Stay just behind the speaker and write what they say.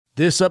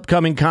This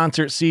upcoming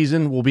concert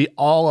season will be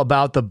all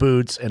about the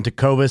boots, and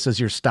Tecovas is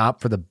your stop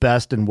for the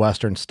best in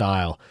Western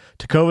style.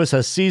 Tecovas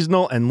has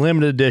seasonal and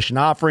limited edition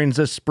offerings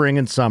this spring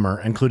and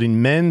summer,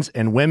 including men's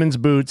and women's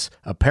boots,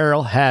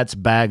 apparel, hats,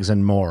 bags,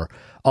 and more.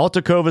 All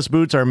Tecovas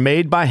boots are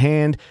made by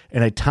hand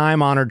in a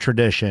time-honored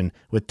tradition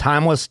with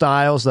timeless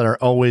styles that are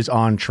always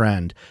on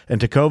trend. And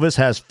Tecovas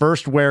has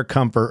first wear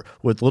comfort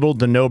with little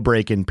to no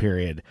break-in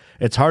period.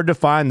 It's hard to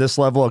find this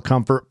level of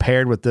comfort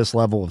paired with this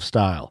level of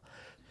style.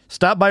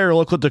 Stop by your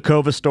local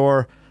Tecovas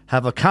store,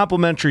 have a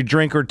complimentary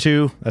drink or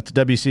two, that's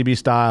WCB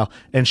style,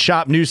 and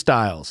shop new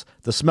styles.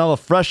 The smell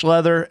of fresh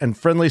leather and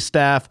friendly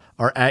staff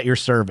are at your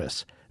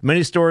service.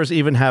 Many stores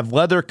even have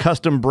leather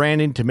custom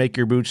branding to make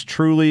your boots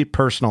truly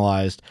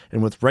personalized.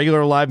 And with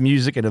regular live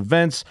music and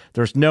events,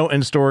 there's no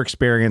in-store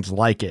experience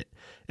like it.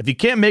 If you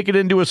can't make it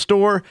into a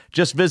store,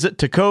 just visit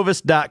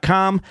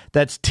tecovas.com.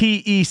 That's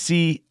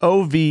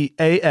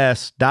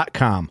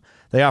TECOVAS.com.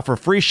 They offer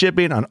free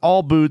shipping on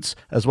all boots,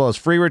 as well as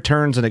free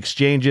returns and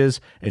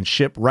exchanges, and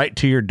ship right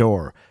to your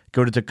door.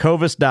 Go to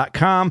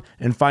tecovas.com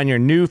and find your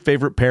new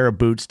favorite pair of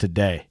boots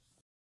today.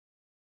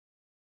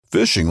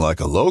 Fishing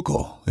like a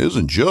local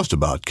isn't just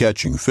about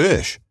catching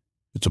fish.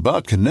 It's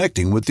about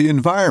connecting with the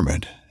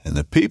environment and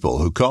the people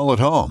who call it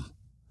home.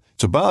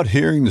 It's about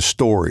hearing the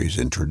stories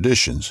and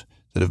traditions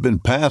that have been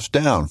passed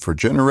down for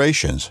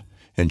generations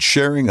and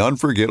sharing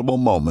unforgettable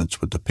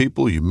moments with the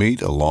people you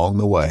meet along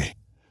the way.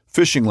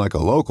 Fishing like a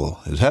local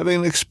is having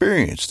an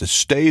experience that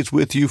stays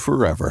with you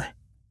forever.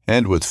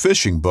 And with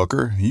Fishing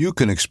Booker, you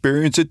can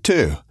experience it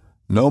too,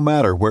 no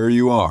matter where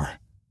you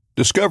are.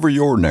 Discover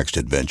your next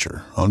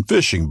adventure on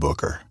Fishing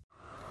Booker.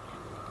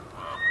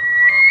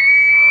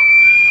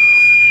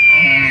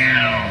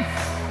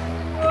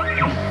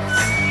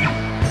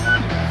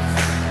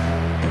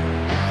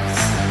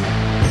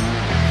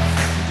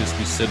 Just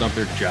be sitting up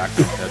there jacked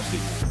with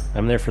Pepsi.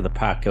 I'm there for the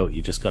pack out.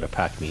 You just got to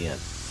pack me in.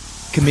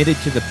 Committed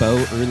to the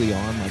boat early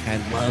on. Like, I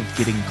love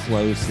getting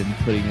close and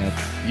putting up.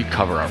 You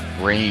cover a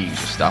range of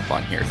stuff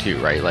on here too,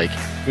 right? Like,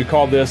 We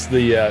call this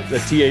the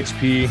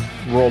THP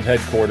World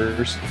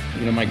Headquarters.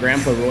 You know, my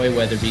grandpa Roy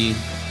Weatherby.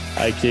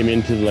 I came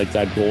into like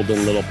that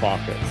golden little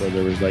pocket where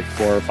there was like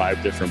 4 or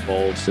 5 different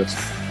bowls. Just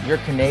You're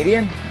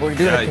Canadian? We're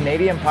doing a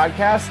Canadian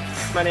podcast?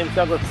 My name's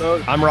Douglas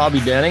Bode. I'm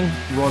Robbie Denning.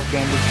 Roy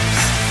Candy.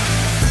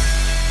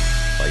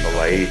 The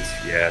light,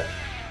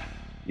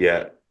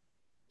 yeah.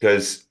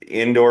 Because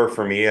indoor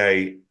for me,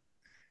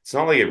 it's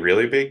not like a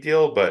really big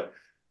deal, but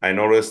I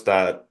noticed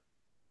that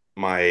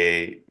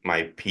my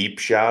peep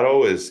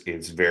shadow it's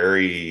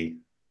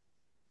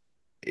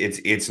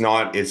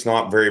not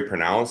very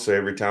pronounced. So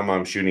every time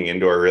I'm shooting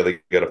indoor, I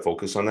really got to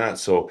focus on that.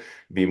 So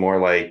be more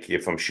like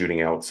if I'm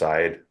shooting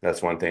outside.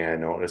 That's one thing I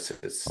noticed.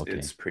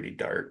 It's pretty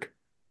dark.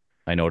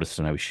 I noticed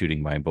when I was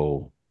shooting my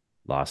bow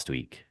last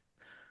week.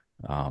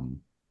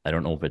 I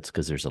don't know if it's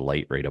because there's a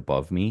light right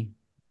above me.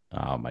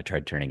 I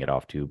tried turning it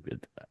off too,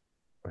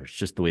 or it's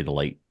just the way the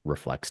light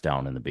reflects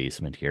down in the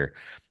basement here.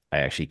 I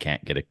actually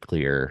can't get a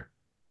clear,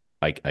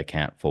 I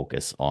can't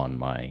focus on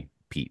my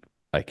peep.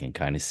 I can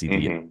kind of see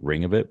the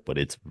ring of it, but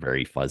it's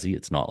very fuzzy.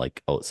 It's not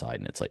like outside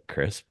and it's like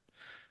crisp.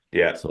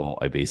 Yeah. So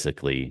I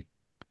basically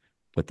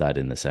put that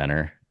in the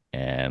center,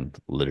 and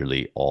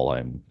literally all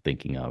I'm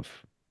thinking of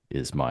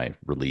is my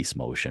release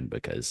motion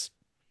because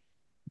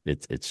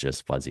it's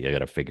just fuzzy. I got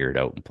to figure it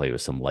out and play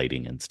with some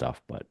lighting and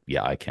stuff. But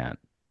yeah, I can't.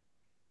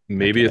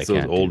 Maybe it's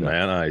those old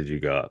man eyes you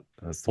got.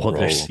 That's the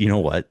problem. You know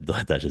what?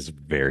 That is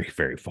very,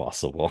 very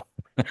possible.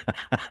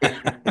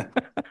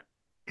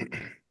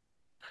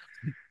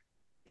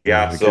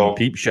 Yeah. So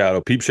peep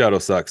shadow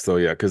sucks though.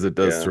 Yeah. Cause it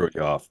does throw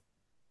you off.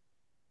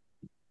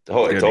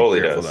 Oh, it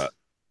totally does.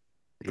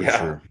 Yeah.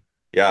 Sure.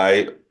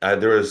 Yeah. I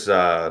there was,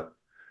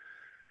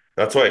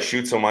 that's why I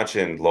shoot so much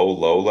in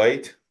low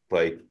light.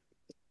 Like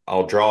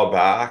I'll draw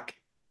back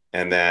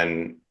and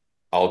then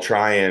I'll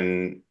try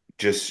and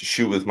just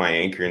shoot with my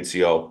anchor and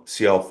see how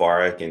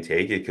far I can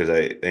take it. Cause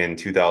in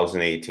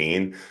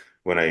 2018,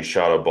 when I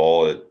shot a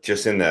ball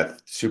just in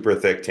that super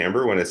thick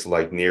timber, when it's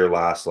like near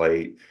last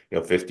light,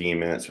 15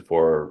 minutes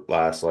before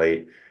last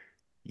light,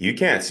 you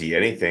can't see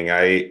anything.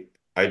 I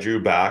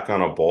drew back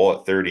on a ball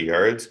at 30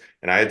 yards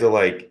and I had to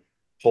like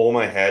pull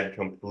my head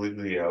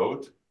completely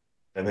out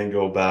and then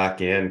go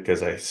back in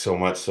because so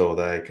much so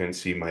that I couldn't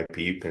see my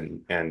peep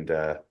and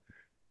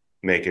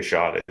make a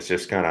shot. It's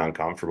just kind of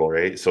uncomfortable,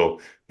 right? So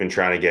been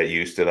trying to get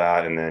used to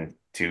that, and then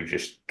to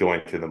just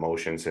going through the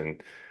motions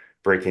and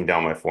breaking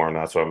down my form.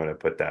 That's why I'm going to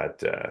put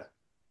that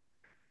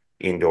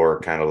indoor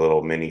kind of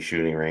little mini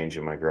shooting range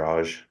in my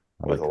garage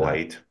with a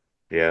light.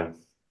 Yeah.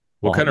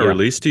 What kind of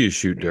release do you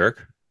shoot, Derek?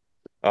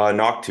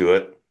 Knock to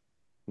it.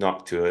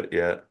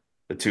 Yeah.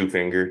 The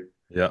 2-finger.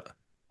 Yeah.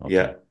 Okay.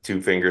 Yeah.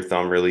 2-finger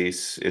thumb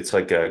release. It's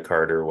like a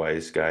Carter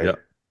Wise guy. Yeah.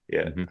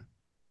 Yeah. Mm-hmm.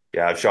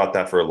 Yeah, I've shot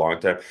that for a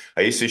long time.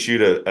 I used to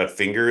shoot a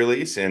finger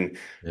release, and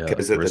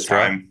because at the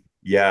time,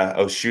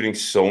 I was shooting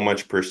so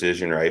much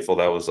precision rifle.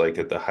 That was like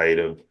at the height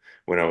of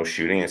when I was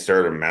shooting. I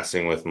started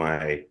messing with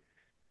my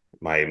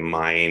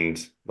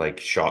mind, like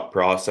shot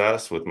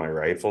process with my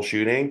rifle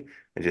shooting,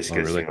 and just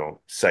because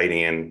sighting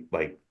in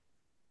like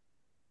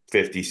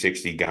 50,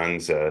 60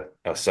 guns a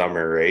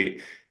summer, right?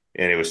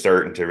 And it was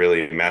starting to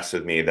really mess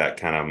with me, that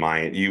kind of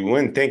mind. You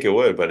wouldn't think it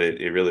would, but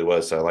it really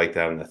was. So I like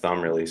having the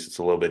thumb release. It's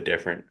a little bit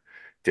different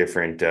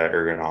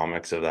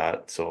ergonomics of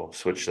that. So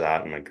switch to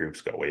that and my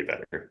groups got way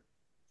better.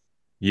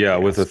 Yeah,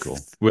 with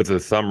a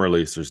thumb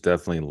release, there's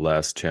definitely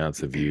less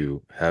chance of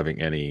you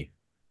having any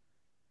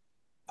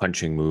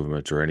punching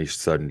movement or any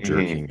sudden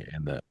jerking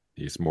in that.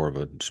 It's more of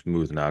a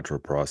smooth, natural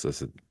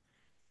process.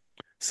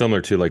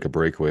 Similar to like a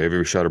breakaway. Have you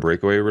ever shot a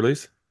breakaway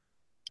release?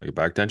 Like a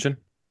back tension?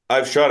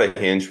 I've shot a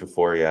hinge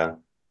before, yeah.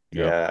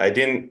 Yeah, I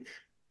didn't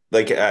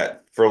like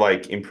for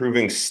like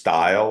improving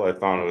style, I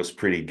found it was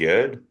pretty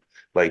good.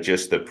 Like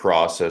just the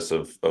process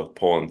of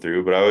pulling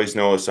through. But I always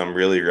notice I'm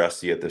really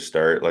rusty at the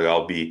start. Like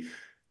I'll be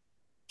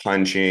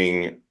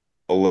punching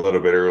a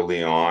little bit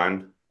early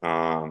on.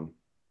 I'll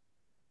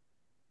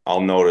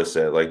notice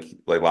it. Like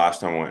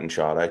last time I went and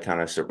shot, I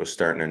kind of was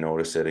starting to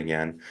notice it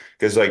again.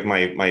 Because like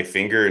my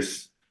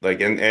fingers,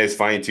 like, and it's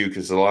funny too,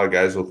 because a lot of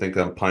guys will think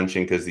I'm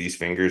punching because these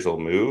fingers will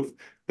move,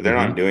 but they're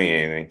not doing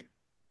anything.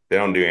 They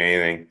don't do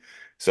anything.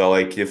 So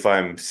like if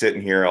I'm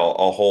sitting here,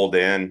 I'll hold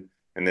in,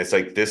 and it's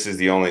like this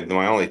is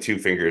my only two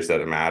fingers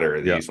that matter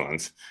are these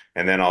ones,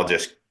 and then I'll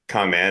just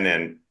come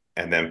in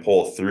and then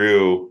pull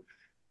through.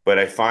 But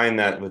I find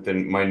that with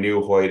my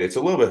new Hoyt, it's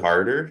a little bit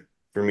harder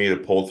for me to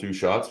pull through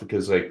shots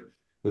because like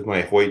with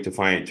my Hoyt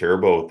Defiant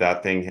Turbo,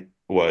 that thing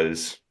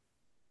was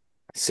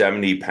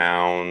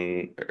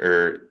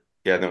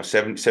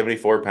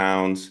 74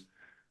 pounds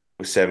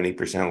with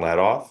 70% let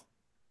off.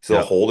 So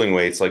the holding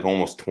weight's like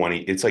almost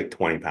 20, it's like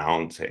 20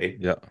 pounds, hey?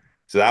 Yeah.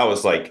 So that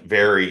was like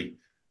very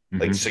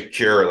like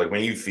secure. Like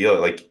when you feel it,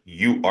 like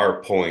you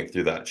are pulling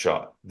through that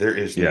shot. There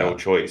is no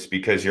choice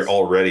because you're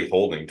already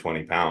holding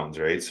 20 pounds,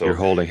 right? So you're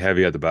holding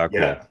heavy at the back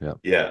wall.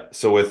 Yeah.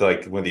 So with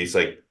these,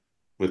 like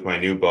with my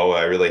new bow,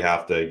 I really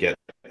have to get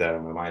that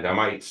in my mind. I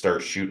might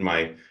start shooting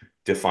my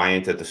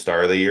Defiant at the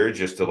start of the year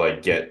just to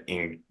like get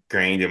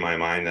ingrained in my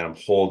mind that I'm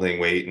holding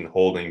weight and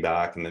holding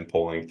back and then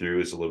pulling through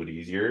is a little bit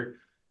easier.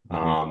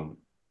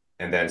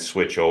 And then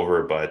switch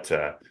over, but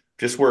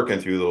just working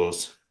through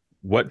those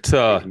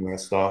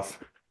stuff.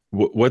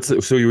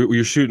 So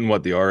you're shooting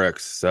what, the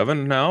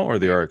RX-7 now or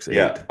the RX-8?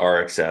 Yeah,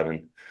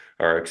 RX-7.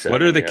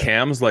 What are the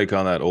cams like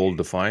on that old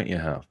Defiant you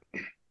have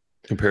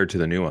compared to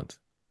the new ones?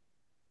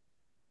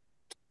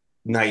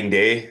 Night and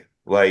day.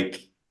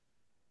 Like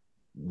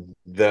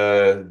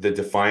the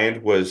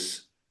Defiant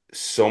was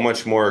so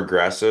much more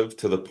aggressive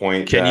to the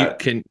point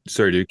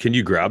can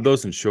you grab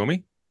those and show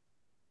me?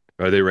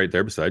 Are they right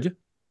there beside you?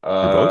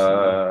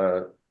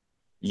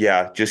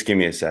 Yeah, just give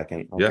me a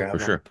second. For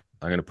sure.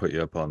 I'm gonna put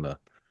you up on the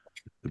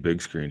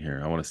big screen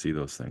here. I want to see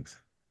those things.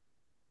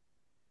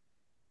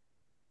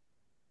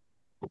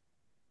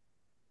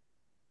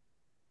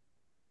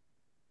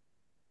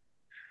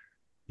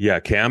 Yeah,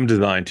 cam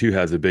design too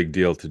has a big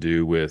deal to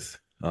do with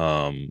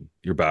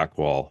your back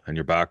wall. And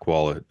your back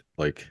wall,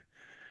 like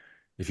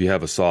if you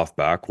have a soft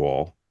back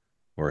wall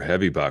or a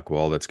heavy back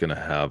wall, that's going to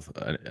have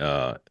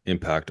an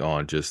impact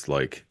on just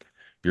like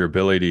your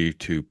ability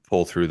to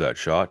pull through that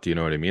shot. Do you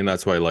know what I mean?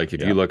 That's why, like,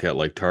 if you look at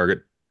like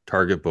target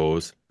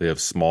bows, they got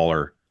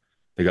smaller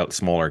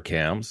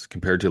cams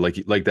compared to like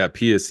that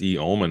PSE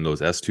Omen,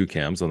 those S2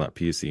 cams on that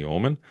PSE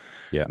Omen.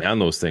 Yeah, man,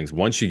 those things,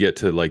 once you get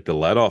to like the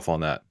let off on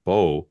that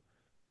bow,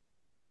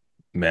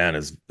 man,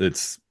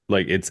 it's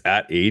like it's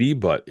at 80,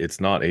 but it's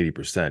not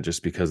 80%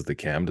 just because of the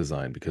cam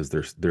design, because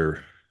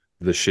they're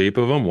the shape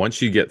of them.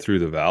 Once you get through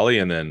the valley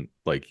and then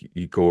like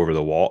you go over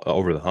the wall,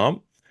 over the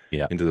hump,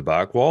 into the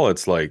back wall,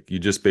 it's like you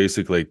just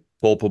basically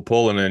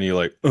pull, and then you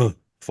like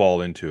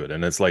fall into it.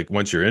 And it's like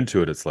once you're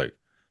into it, it's like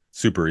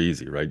super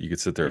easy, right? You could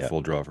sit there at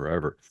full draw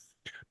forever.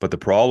 But the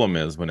problem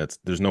is when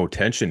there's no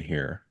tension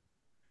here,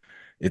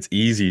 it's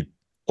a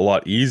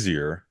lot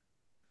easier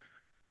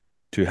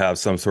to have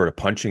some sort of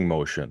punching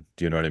motion.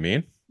 Do you know what I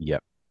mean?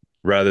 Yep.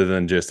 Rather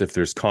than just if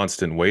there's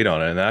constant weight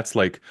on it. And that's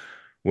like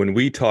when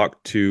we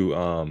talked to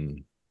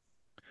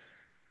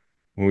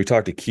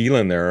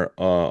Keelan there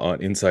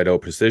on Inside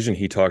Out Precision,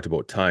 he talked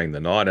about tying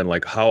the knot. And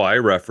like how I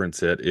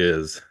reference it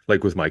is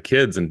like with my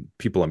kids and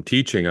people I'm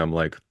teaching, I'm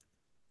like,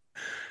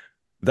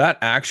 that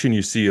action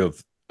you see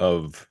of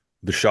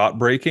the shot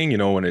breaking, you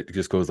know, when it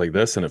just goes like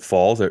this and it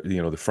falls,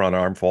 you know, the front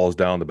arm falls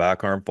down, the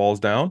back arm falls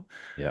down.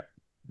 Yeah.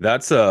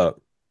 That's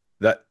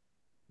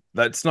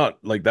not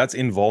like, that's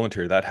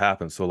involuntary. That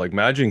happens. So like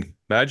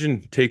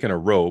imagine taking a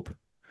rope,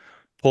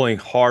 pulling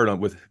hard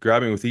on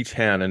grabbing with each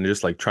hand and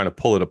just like trying to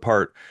pull it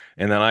apart.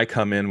 And then I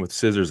come in with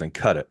scissors and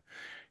cut it.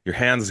 Your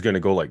hands is going to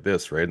go like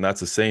this, right? And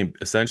that's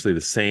essentially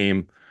the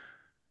same.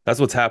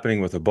 That's what's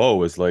happening with a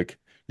bow is like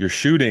you're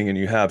shooting and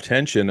you have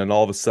tension and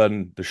all of a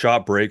sudden the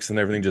shot breaks and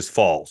everything just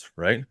falls,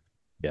 right?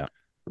 Yeah.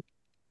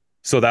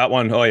 So that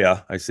one, oh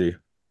yeah, I see.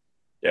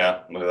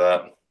 Yeah, look at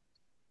that.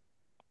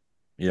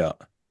 Yeah.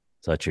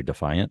 So that's your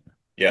Defiant?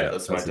 Yeah,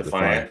 that's my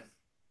Defiant.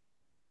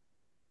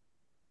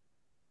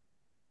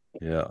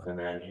 Yeah. And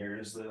then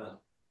here's the...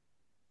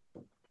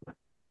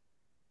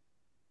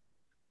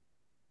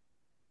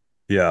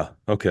 Yeah,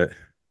 okay.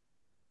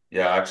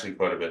 Yeah, actually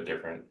quite a bit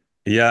different.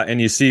 Yeah, and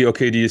you see,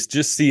 okay, do you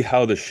just see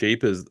how the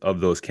shape is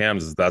of those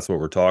cams is that's what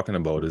we're talking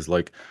about is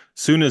like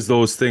soon as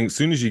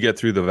you get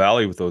through the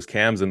valley with those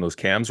cams and those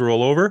cams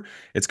roll over,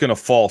 it's going to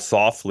fall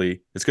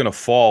softly. It's going to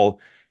fall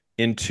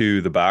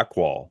into the back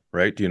wall,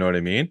 right? Do you know what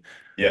I mean?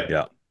 Yeah.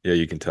 Yeah. Yeah,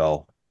 you can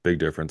tell big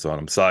difference on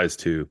them. Size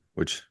too,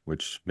 which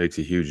makes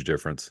a huge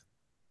difference.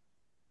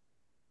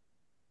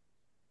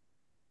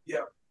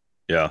 Yeah.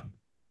 Yeah.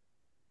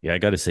 Yeah, I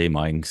got to say,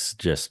 mine's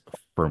just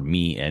for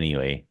me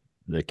anyway.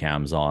 The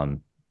cams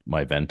on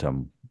my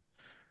Ventum,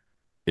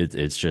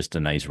 it's just a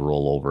nice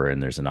rollover,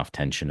 and there's enough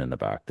tension in the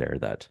back there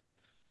that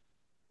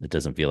it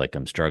doesn't feel like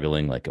I'm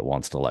struggling, like it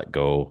wants to let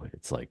go.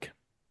 It's like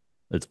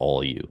it's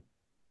all you.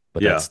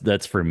 But Yeah.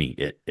 that's for me.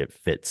 It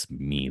fits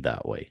me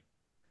that way.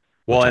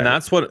 Well, Which and I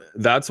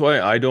that's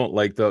why I don't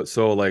like the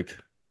so like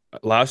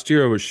last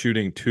year I was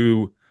shooting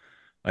two.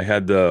 I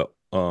had the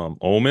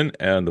Omen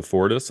and the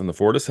Fortis, and the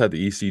Fortis had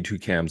the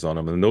EC2 cams on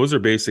them, and those are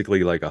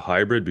basically like a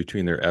hybrid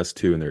between their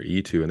S2 and their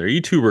E2. And their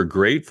E2 were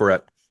great for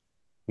it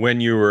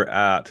when you were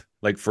at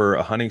like for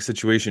a hunting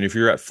situation. If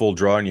you're at full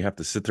draw and you have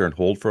to sit there and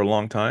hold for a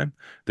long time,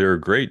 they were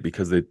great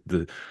because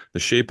the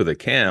shape of the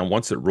cam,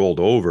 once it rolled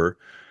over,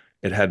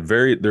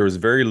 there was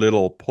very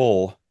little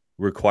pull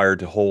required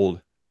to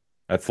hold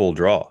at full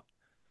draw.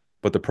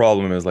 But the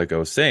problem is, like I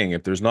was saying,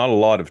 if there's not a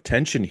lot of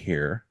tension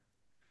here,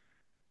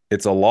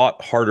 it's a lot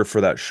harder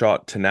for that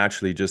shot to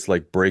naturally just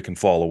like break and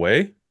fall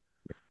away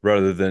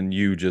rather than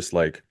you just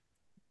like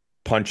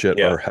punch it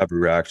or have a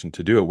reaction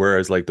to do it.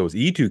 Whereas like those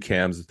E2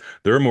 cams,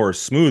 they're more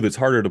smooth. It's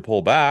harder to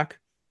pull back.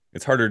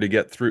 It's harder to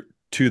get through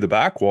to the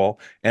back wall,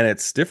 and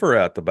it's stiffer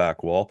at the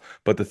back wall.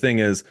 But the thing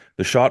is,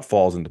 the shot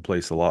falls into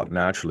place a lot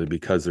naturally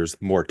because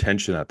there's more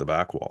tension at the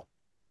back wall.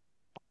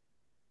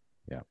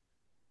 Yeah.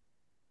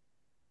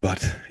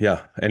 But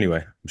yeah, anyway,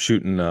 I'm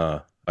shooting,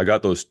 I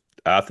got those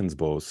Athens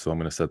bows, so I'm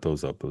going to set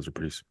those up.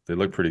 They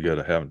look pretty good.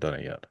 I haven't done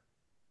it yet.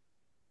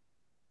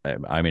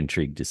 I'm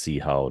intrigued to see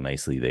how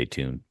nicely they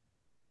tune.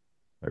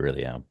 I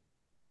really am.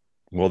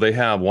 Well,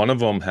 one of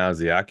them has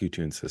the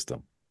AccuTune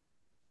system.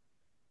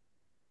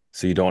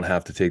 So you don't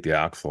have to take the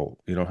axle.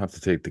 You don't have to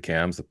take the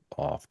cams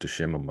off to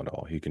shim them at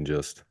all. You can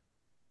just.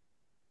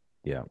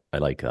 Yeah, I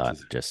like that.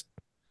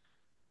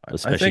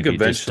 I think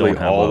eventually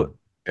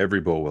every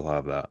bow will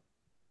have that.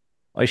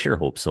 I sure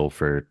hope so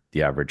for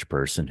the average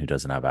person who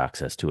doesn't have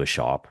access to a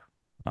shop.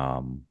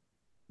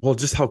 Well,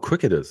 just how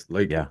quick it is.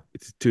 Like,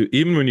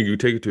 even when you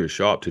take it to a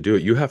shop to do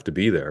it, you have to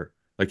be there.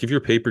 Like if you're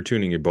paper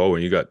tuning your bow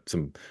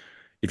and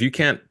if you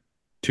can't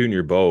tune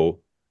your bow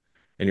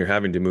and you're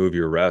having to move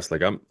your rest,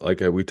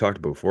 we talked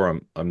about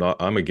before,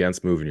 I'm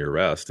against moving your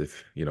rest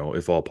if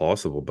all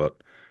possible, but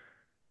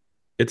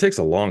it takes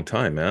a long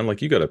time, man.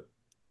 Like you got to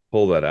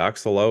pull that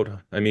axle out.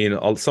 I mean,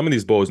 some of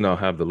these bows now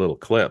have the little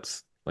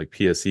clips. Like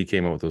PSE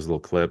came out with those little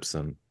clips,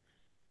 and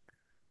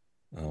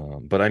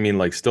but I mean,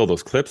 like still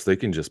those clips, they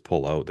can just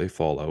pull out. They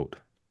fall out.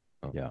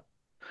 Yeah.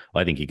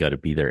 Well, I think you got to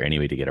be there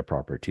anyway to get a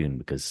proper tune,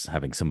 because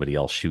having somebody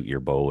else shoot your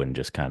bow and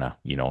just kind of,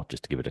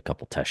 just to give it a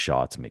couple test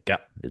shots and make,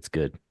 it's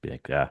good. Be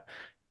like,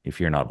 if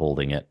you're not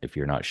holding it, if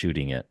you're not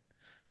shooting it,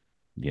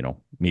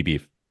 maybe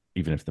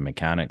even if the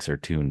mechanics are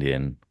tuned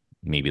in,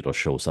 maybe it'll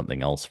show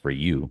something else for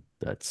you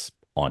that's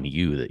on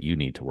you that you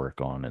need to work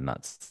on. And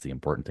that's the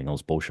important thing.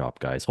 Those bow shop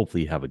guys,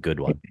 hopefully you have a good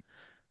one.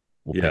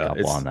 We'll pick up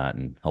on that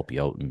and help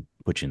you out and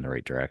put you in the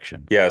right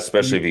direction. Yeah,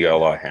 especially if you got a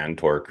lot of hand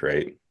torque,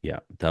 right? Yeah,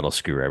 that'll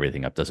screw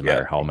everything up. Doesn't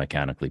matter how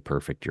mechanically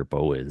perfect your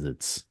bow is.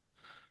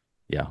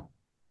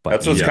 But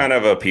that's what's kind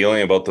of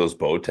appealing about those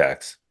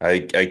Bowtechs.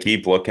 I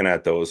keep looking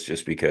at those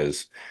just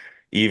because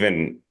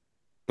even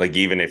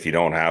if you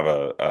don't have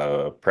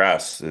a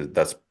press,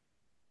 that's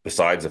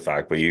besides the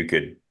fact, but you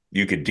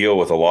could deal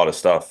with a lot of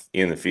stuff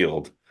in the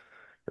field,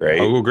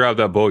 right? I'll go grab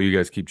that bow. You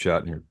guys keep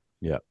chatting here.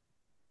 Yeah.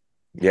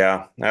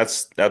 Yeah,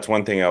 that's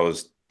one thing I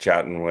was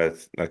chatting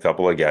with a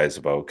couple of guys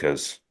about,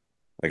 because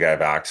like I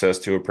have access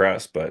to a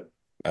press, but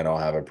I don't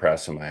have a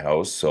press in my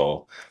house.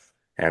 So,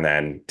 and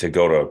then to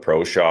go to a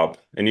pro shop,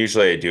 and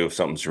usually I do if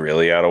something's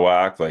really out of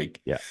whack,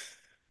 like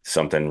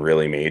something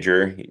really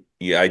major.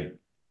 Yeah, I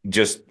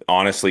just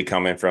honestly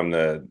coming from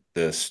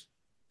this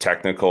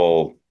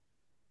technical,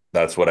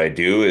 that's what I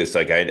do, is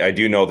like I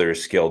do know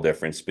there's skill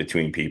difference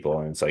between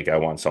people, and it's like I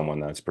want someone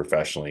that's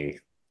professionally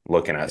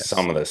looking at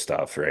some of this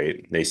stuff,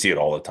 right? They see it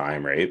all the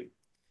time, right?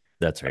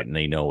 That's right. And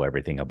they know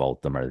everything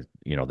about them, or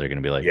they're going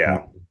to be like,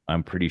 yeah,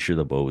 I'm pretty sure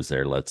the bow's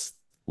there. Let's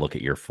look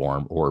at your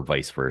form, or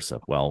vice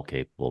versa. Well,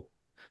 okay, we'll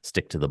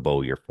stick to the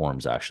bow. Your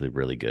form's actually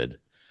really good.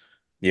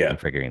 Yeah. And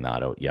figuring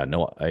that out. Yeah,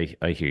 no,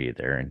 I hear you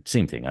there. And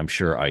same thing. I'm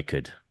sure I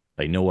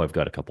know I've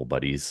got a couple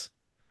buddies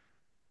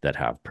that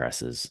have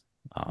presses.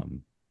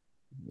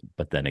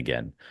 But then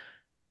again,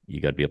 you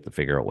got to be able to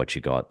figure out what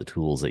you got, the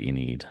tools that you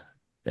need,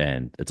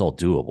 and it's all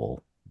doable.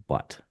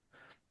 But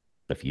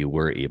if you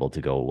were able to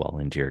go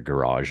into your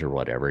garage or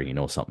whatever,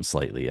 something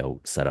slightly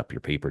out, set up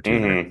your paper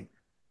tuner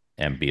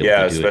and be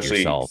able to do it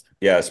yourself.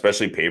 Yeah,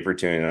 especially paper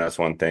tuning. That's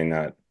one thing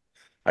that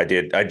I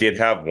did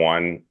have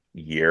one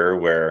year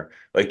where,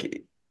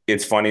 like,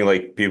 it's funny,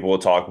 like people will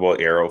talk about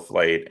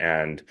Aeroflight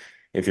and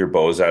if your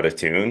bow's out of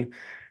tune,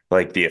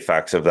 like the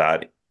effects of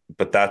that.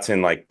 But that's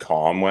in like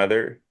calm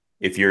weather.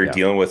 If you're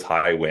dealing with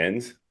high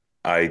winds,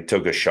 I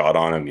took a shot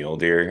on a mule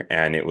deer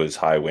and it was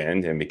high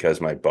wind. And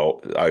because my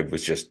bow, I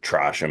was just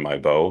trashing my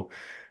bow.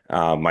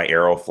 My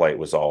arrow flight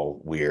was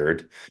all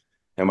weird.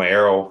 And my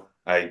arrow,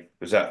 I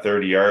was at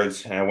 30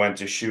 yards and I went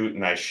to shoot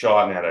and I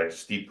shot and had a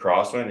steep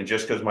crosswind. And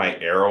just because my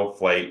arrow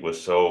flight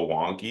was so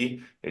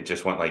wonky, it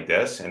just went like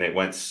this and it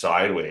went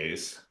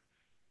sideways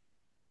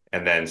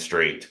and then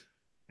straight.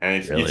 And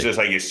it's just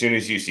like, as soon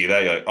as you see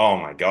that, you're like, oh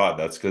my God,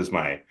 that's because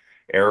my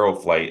arrow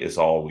flight is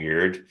all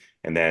weird.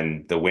 And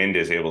then the wind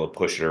is able to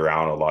push it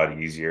around a lot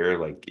easier.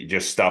 Like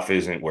just stuff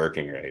isn't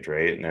working right.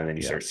 And then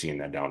you start seeing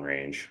that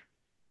downrange.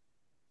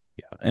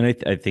 Yeah. And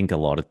I think a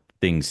lot of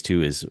things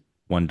too is,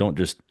 one, don't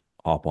just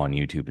hop on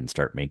YouTube and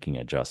start making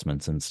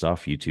adjustments and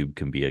stuff. YouTube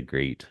can be a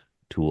great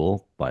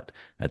tool, but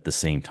at the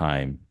same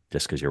time,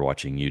 just because you're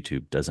watching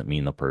YouTube doesn't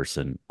mean the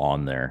person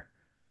on there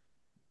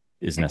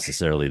is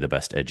necessarily the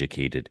best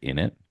educated in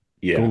it.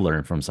 Yeah. Go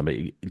learn from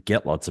somebody,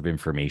 get lots of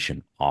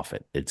information off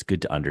it. It's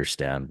good to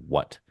understand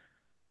what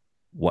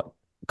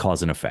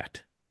cause and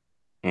effect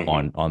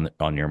on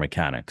your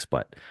mechanics.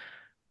 But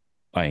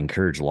I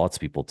encourage lots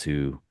of people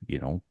to,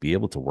 be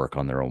able to work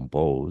on their own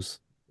bows,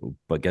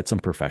 but get some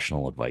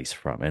professional advice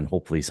from, and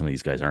hopefully some of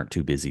these guys aren't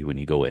too busy when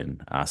you go in,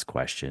 ask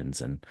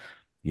questions and,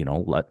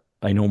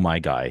 I know my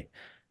guy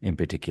in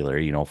particular,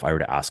 if I were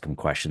to ask him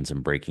questions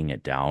and breaking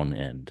it down,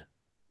 and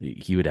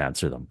he would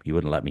answer them. He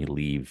wouldn't let me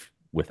leave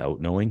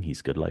without knowing.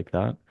 He's good like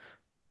that.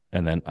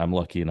 And then I'm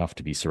lucky enough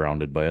to be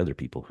surrounded by other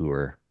people who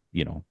are,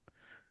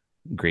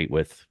 great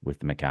with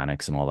the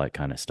mechanics and all that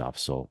kind of stuff.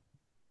 So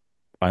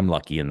I'm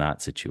lucky in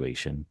that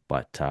situation,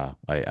 but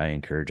I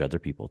encourage other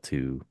people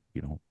to,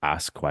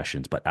 ask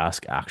questions, but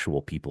ask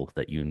actual people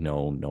that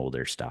know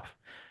their stuff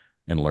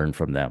and learn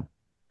from them.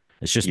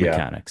 It's just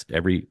mechanics.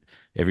 Every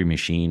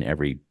machine,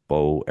 every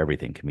bow,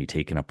 everything can be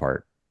taken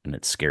apart, and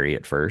it's scary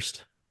at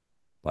first,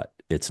 but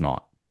it's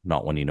not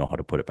when you know how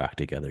to put it back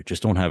together.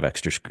 Just don't have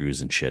extra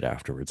screws and shit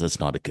afterwards. That's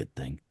not a good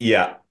thing.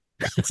 Yeah.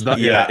 It's not.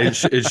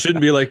 It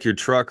shouldn't be like your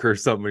truck or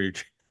something.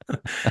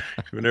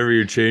 Whenever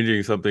you're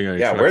changing something on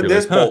your truck, where'd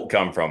this bolt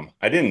come from?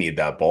 I didn't need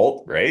that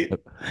bolt, right?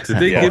 Did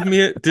they give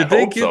me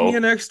me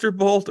an extra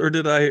bolt, or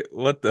did I?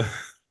 What the?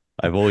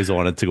 I've always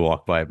wanted to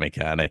walk by a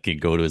mechanic and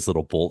go to his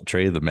little bolt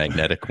tray, the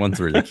magnetic ones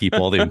where they keep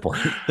all the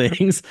important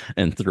things,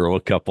 and throw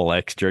a couple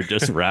extra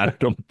just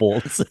random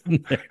bolts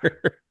in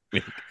there.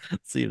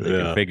 See if they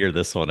can figure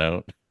this one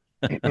out.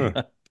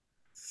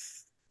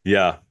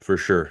 Yeah, for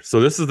sure. So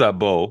this is that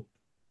bow.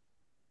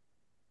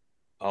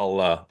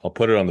 I'll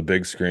put it on the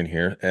big screen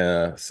here.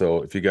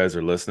 So if you guys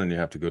are listening, you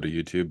have to go to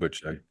YouTube,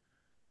 which I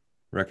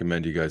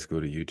recommend you guys go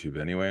to YouTube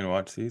anyway and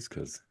watch these,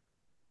 because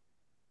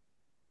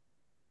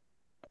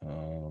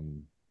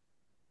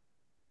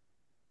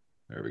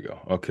there we go.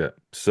 Okay,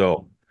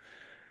 so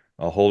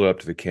I'll hold it up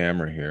to the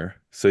camera here.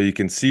 So you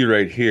can see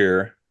right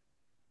here,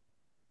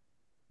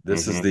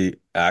 this is the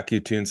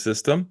AccuTune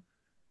system.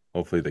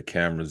 Hopefully the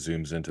camera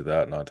zooms into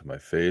that, not to my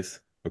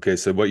face. Okay,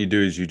 so what you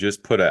do is you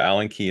just put an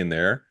Allen key in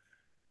there.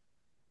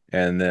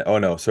 And then,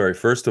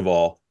 first of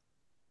all,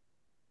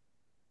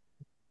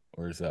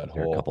 where's that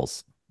hole?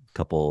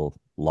 Couple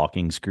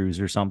locking screws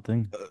or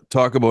something.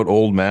 Talk about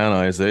old man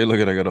eyes, eh? Look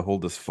at, I got to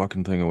hold this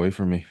fucking thing away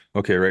from me.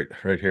 Okay, right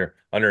here.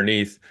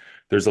 Underneath,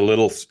 there's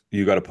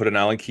you got to put an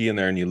Allen key in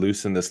there, and you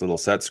loosen this little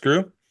set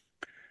screw.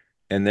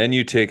 And then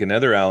you take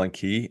another Allen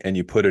key and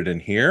you put it in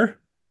here,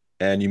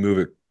 and you move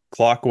it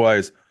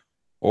clockwise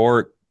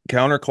or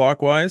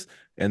counterclockwise,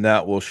 and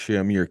that will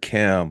shim your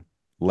cam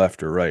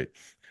left or right.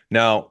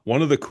 Now,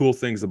 one of the cool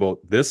things about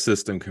this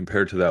system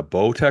compared to that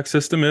Bowtech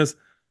system is,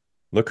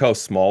 look how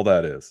small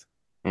that is.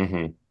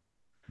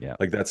 Yeah,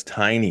 like that's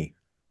tiny.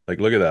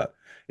 Like, look at that.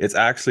 It's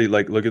actually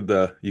like, look at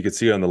you can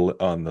see on the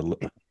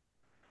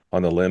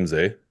limbs,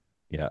 eh?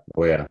 Yeah.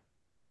 Oh yeah.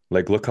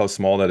 Like, look how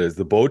small that is.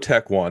 The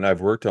Bowtech one, I've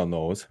worked on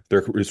those.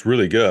 It's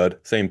really good,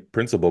 same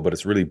principle, but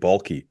it's really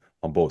bulky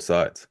on both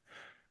sides.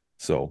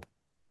 So,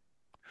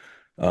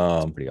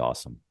 that's pretty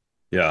awesome.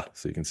 Yeah,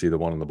 so you can see the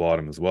one on the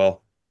bottom as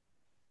well.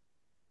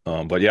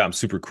 But yeah, I'm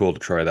super cool to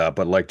try that.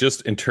 But like,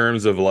 just in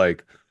terms of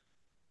like,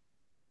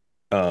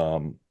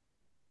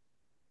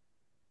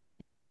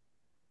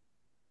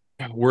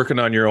 working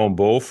on your own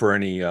bow for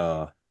any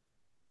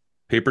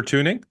paper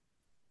tuning,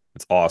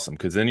 it's awesome,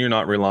 because then you're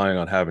not relying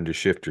on having to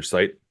shift your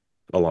sight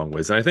a long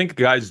ways. And I think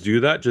guys do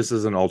that just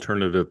as an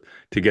alternative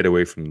to get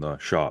away from the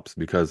shops,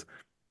 because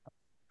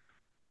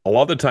a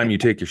lot of the time you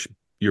take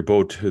your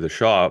bow to the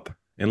shop,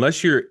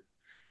 unless you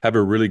have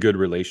a really good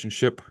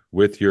relationship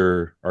with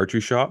your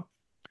archery shop,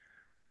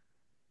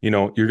 you're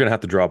going to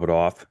have to drop it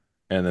off,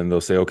 and then they'll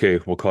say, okay,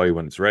 we'll call you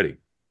when it's ready.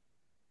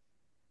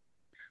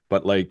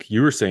 But like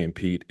you were saying,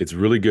 Pete, it's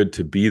really good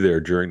to be there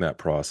during that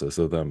process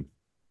of them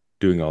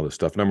doing all this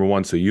stuff. Number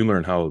one, so you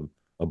learn how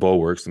a bow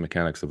works, the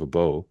mechanics of a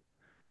bow.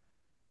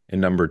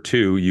 And number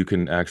two, you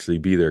can actually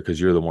be there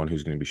because you're the one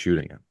who's going to be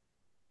shooting it.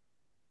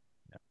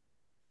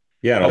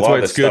 Yeah, and that's why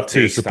it's good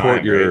to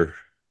support your...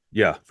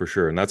 Yeah, for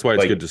sure. And that's why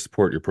it's good to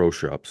support your pro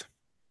shops.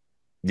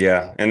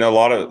 Yeah. And a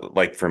lot of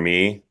like for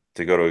me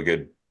to go to a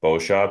good bow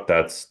shop,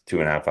 that's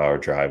 2.5 hour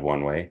drive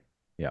one way.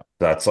 Yeah.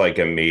 That's like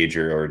a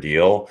major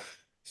ordeal.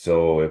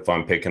 So if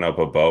I'm picking up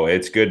a bow,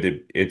 it's good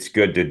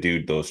to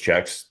do those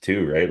checks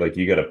too, right? Like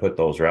you got to put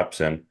those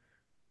reps in.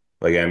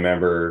 Like I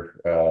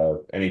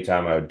remember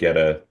anytime I would get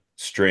a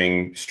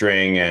string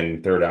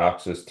and third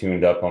axis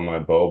tuned up on my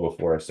bow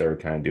before I started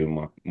kind of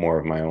doing more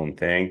of my own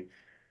thing,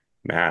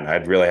 man,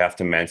 I'd really have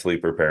to mentally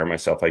prepare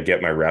myself. I'd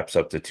get my reps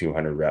up to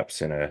 200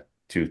 reps in a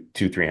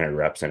 300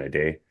 reps in a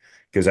day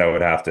because I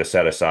would have to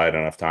set aside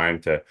enough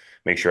time to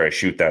make sure I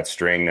shoot that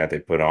string that they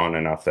put on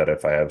enough that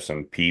if I have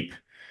some peep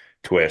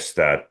twist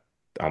that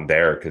I'm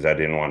there because I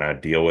didn't want to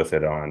deal with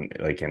it on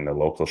like in the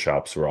local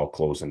shops were all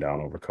closing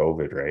down over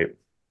COVID, right?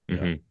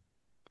 Mm-hmm.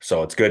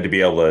 So it's good to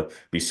be able to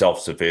be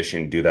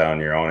self-sufficient, do that on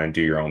your own and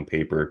do your own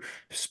paper,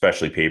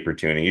 especially paper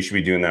tuning. You should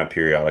be doing that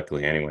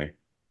periodically anyway.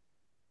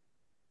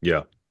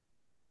 Yeah.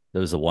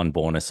 There was the one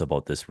bonus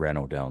about this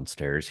reno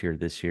downstairs here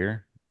this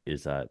year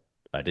is that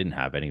I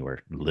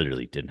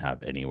literally didn't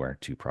have anywhere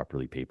to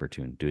properly paper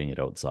tune. Doing it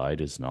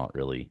outside is not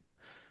really,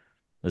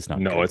 it's not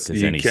No, good it's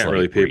 'cause you any can't slight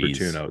really paper breeze-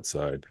 tune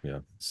outside. Yeah.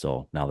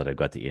 So now that I've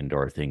got the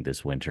indoor thing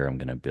this winter, I'm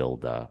going to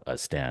build a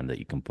stand that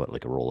you can put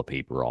like a roll of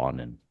paper on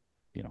and,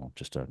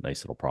 just a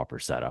nice little proper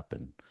setup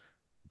and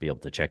be able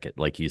to check it.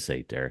 Like you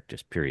say, Derek,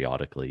 just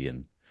periodically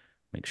and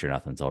make sure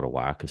nothing's out of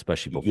whack,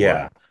 especially before,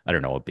 Yeah. I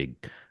don't know, a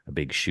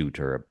big shoot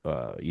or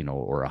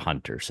or a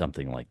hunt or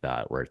something like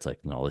that, where it's like,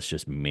 no, let's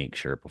just make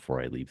sure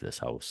before I leave this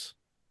house.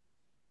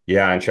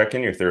 Yeah, and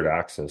checking your third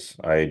axis.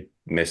 I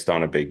missed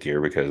on a big deer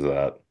because of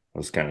that. I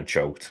was kind of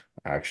choked,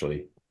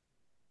 actually.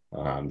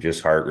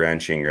 Just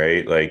heart-wrenching,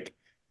 right? Like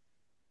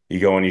you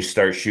go and you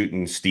start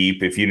shooting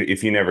steep. If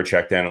you never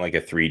checked in at like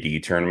a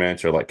 3D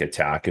tournament or like a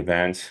TAC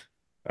event,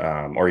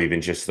 or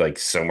even just like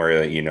somewhere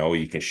that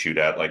you can shoot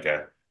at like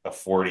a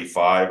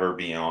 45 or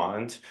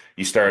beyond,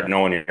 you start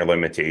knowing your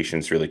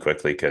limitations really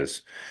quickly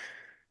because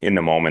in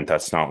the moment,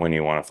 that's not when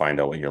you want to find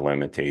out what your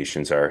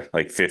limitations are.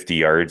 Like 50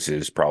 yards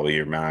is probably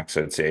your max.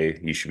 I'd say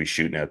you should be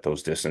shooting at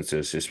those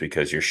distances just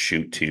because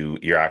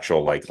your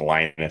actual like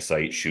line of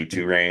sight shoot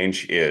to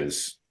range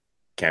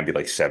can be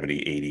like 70,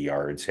 80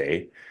 yards.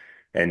 Hey.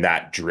 And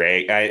that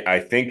drag, I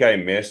think I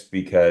missed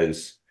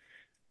because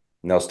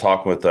I was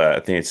talking with, I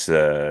think it's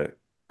the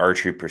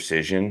Archery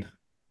Precision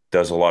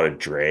does a lot of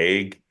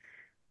drag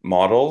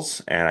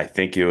models. And I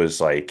think it was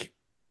like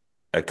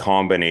a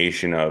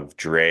combination of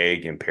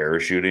drag and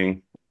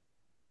parachuting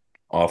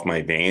off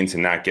my vanes,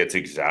 and that gets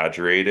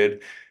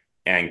exaggerated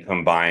and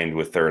combined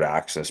with third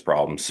axis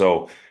problems.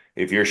 So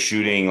if you're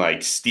shooting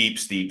like steep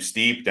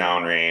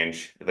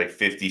downrange, like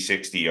 50,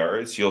 60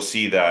 yards, you'll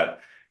see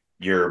that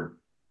your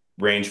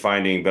range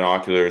finding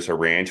binoculars or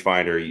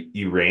rangefinder,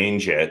 you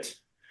range it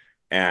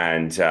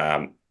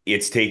and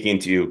it's taking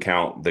into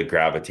account the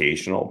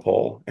gravitational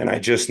pull. And I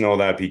just know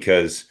that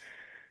because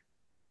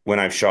when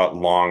I've shot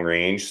long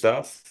range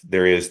stuff,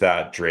 there is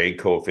that drag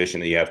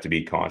coefficient that you have to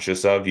be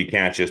conscious of. You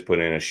can't just put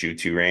in a shoot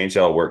to range.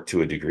 That'll work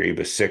to a degree,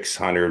 but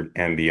 600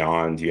 and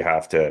beyond, you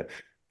have to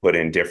put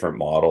in different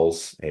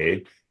models.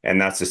 Hey,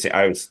 and that's the same.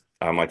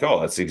 I'm like, oh,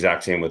 that's the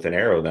exact same with an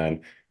arrow.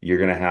 Then you're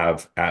going to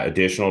have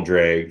additional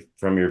drag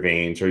from your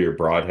vanes or your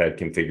broadhead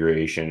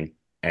configuration,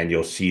 and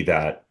you'll see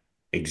that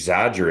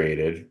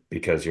exaggerated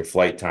because your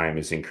flight time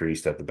is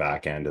increased at the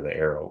back end of the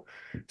arrow.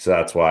 So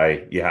that's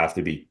why you have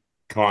to be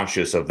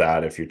conscious of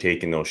that if you're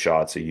taking those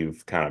shots that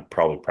you've kind of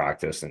probably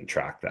practiced and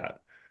tracked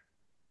that.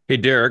 Hey,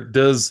 Derek,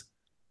 does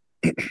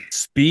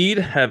speed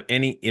have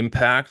any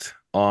impact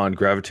on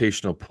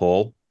gravitational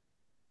pull?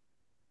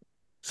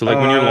 So like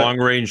when you're long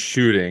range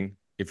shooting,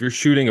 if you're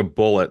shooting a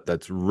bullet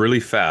that's really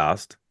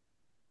fast,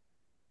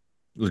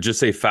 let's just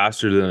say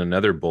faster than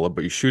another bullet,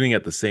 but you're shooting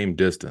at the same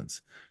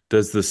distance,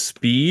 does the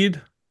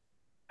speed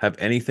have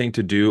anything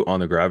to do on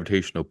the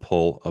gravitational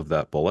pull of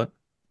that bullet?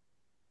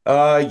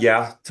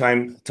 Yeah,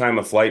 time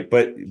of flight,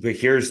 but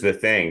here's the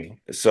thing.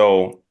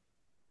 So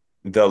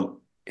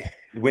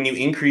when you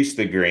increase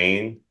the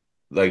grain,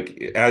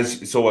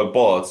 with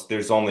bullets,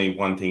 there's only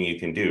one thing you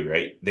can do,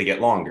 right? They get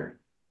longer.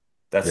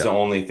 That's the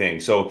only thing.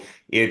 So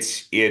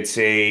it's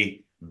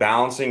a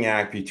balancing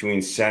act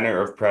between center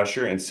of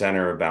pressure and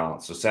center of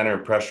balance. So center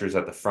of pressure is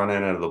at the front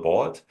end of the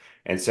bullet,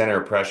 and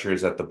center of pressure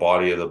is at the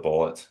body of the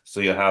bullet.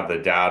 So you'll have the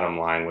datum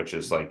line, which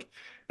is like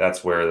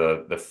that's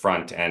where the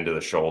front end of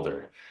the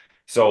shoulder.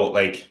 So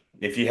like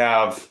if you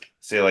have,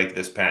 say like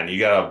this pen, you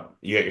got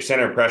your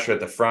center of pressure at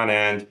the front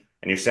end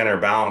and your center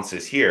of balance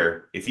is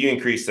here. If you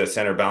increase the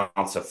center of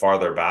balance to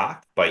farther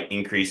back by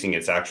increasing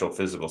its actual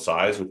physical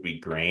size, which would be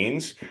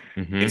grains,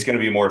 it's going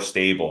to be more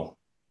stable.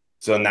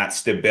 So in that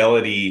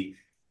stability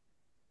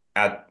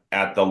at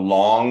the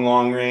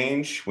long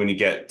range, when you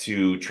get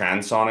to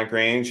transonic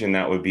range, and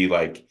that would be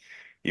like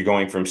you're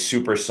going from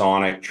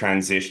supersonic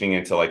transitioning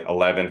into like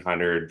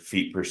 1100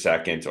 feet per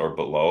second or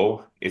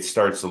below, it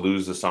starts to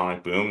lose the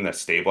sonic boom that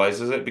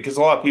stabilizes it, because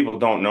a lot of people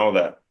don't know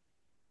that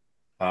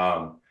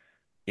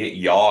it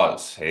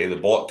yaws. Hey, the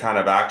bullet kind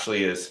of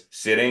actually is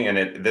sitting,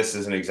 and this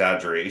is an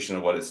exaggeration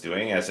of what it's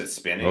doing as it's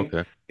spinning.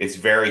 Okay. It's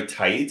very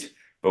tight,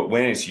 But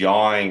when it's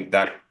yawing,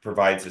 that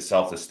provides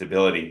itself the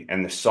stability,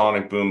 and the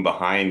sonic boom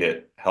behind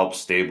it helps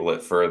stable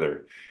it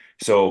further.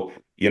 So,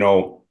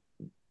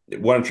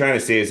 what I'm trying to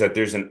say is that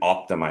there's an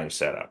optimized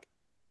setup.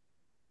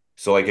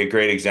 So like a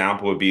great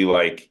example would be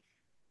like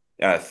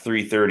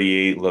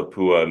 338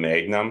 Lapua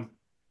Magnum.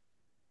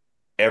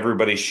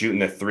 Everybody's shooting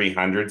the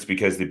 300s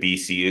because the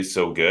BC is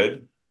so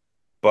good,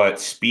 but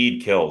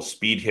speed kills.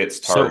 Speed hits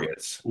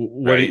targets. So,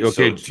 what do you, right?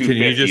 okay, So can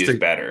you just is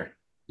better.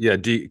 Yeah,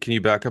 can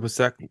you back up a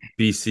sec?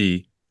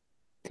 BC,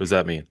 what does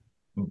that mean?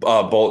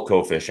 Bullet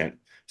coefficient.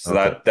 So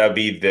Okay. that'd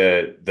be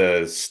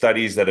the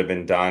studies that have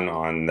been done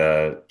on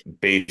the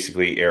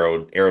basically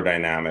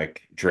aerodynamic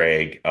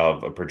drag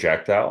of a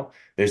projectile.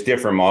 There's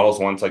different models.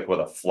 One's like with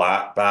a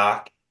flat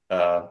back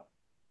of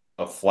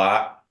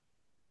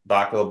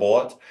the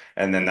bullet,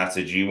 and then that's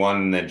a G1,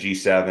 and then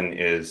G7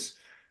 is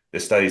the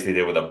studies they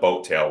did with a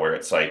boat tail, where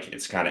it's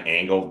kind of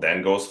angled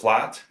then goes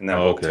flat, and that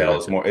boat tail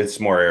is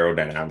more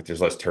aerodynamic. There's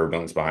less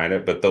turbulence behind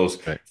it, but those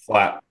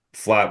flat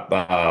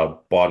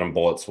bottom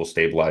bullets will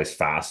stabilize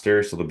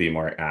faster, so they'll be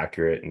more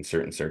accurate in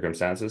certain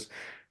circumstances.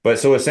 But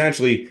so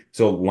essentially,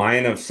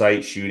 line of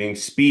sight shooting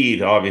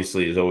speed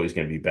obviously is always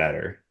going to be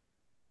better.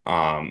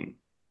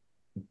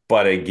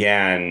 But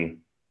again,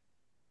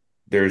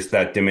 there's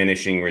that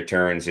diminishing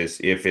returns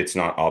is if it's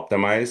not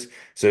optimized.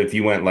 So if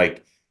you went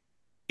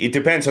it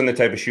depends on the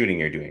type of shooting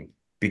you're doing,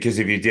 because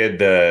if you did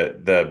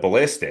the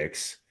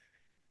ballistics,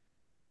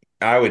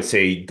 I would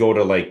say go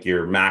to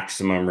your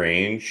maximum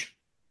range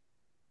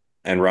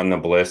and run the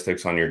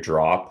ballistics on your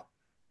drop,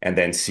 and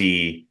then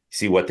see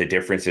what the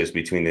difference is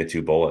between the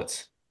two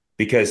bullets,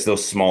 because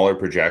those smaller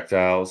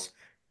projectiles,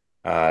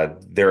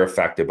 they're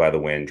affected by the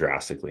wind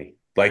drastically,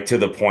 to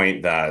the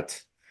point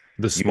that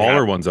the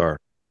smaller ones are.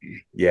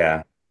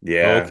 Yeah.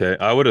 Okay,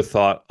 I would have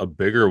thought a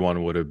bigger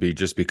one would have been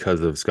just because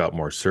it's got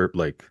more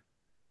surface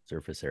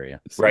area.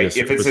 Right.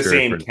 If it's the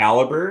same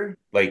caliber,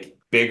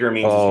 bigger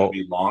means it's going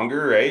to be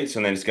longer, right?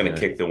 So then it's going to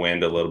kick the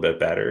wind a little bit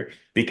better,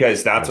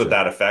 because that's what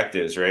that effect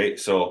is, right?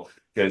 So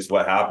because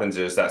what happens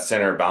is that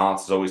center of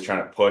balance is always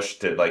trying to push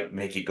to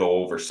make it go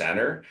over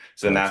center.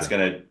 So then that's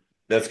going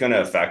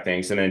to affect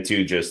things. And then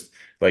too, just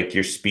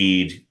your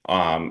speed,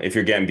 if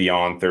you're getting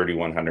beyond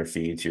 3,100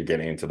 feet, you're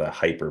getting into the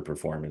hyper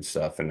performance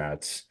stuff, and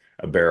that's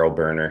a barrel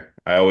burner.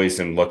 I always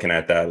am looking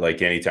at that,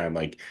 anytime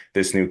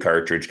this new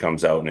cartridge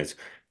comes out and it's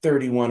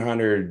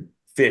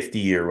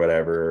 3,150 or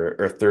whatever,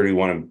 or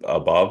 31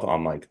 above,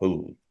 I'm like,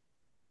 ooh.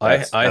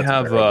 I've got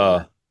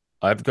a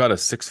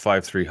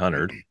 6.5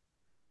 300,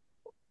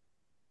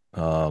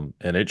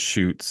 and it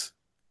shoots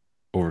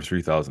over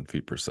 3,000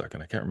 feet per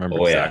second. I can't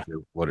remember exactly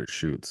what it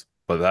shoots,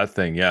 but that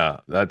thing,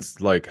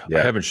 that's I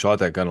haven't shot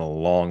that gun in a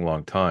long,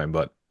 long time,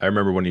 but I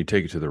remember when you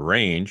take it to the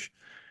range,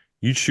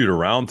 you'd shoot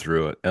around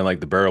through it, and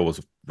the barrel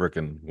was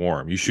freaking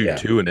warm. You shoot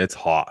two, and it's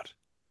hot.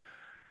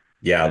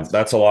 Yeah,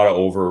 that's a lot of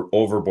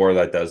overbore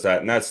that does that,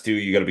 and that's too.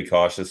 You got to be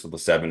cautious with the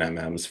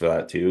 7mm for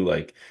that too.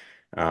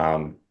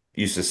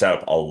 Used to set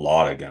up a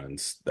lot of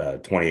guns,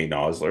 28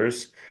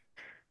 Noslers,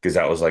 because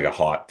that was a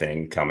hot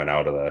thing coming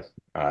out of the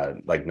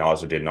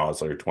Nosler did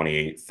Nosler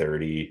 28,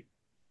 30,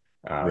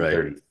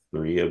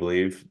 33, I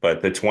believe.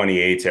 But the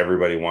 28s,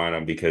 everybody wanted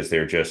them because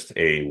they're just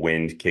a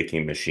wind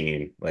kicking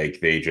machine.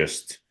 They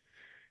just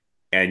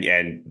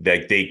and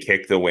they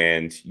kick the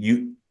wind.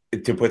 To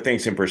put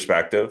things in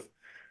perspective.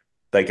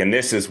 And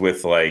this is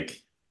with a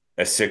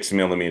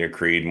 6mm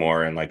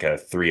Creedmoor and a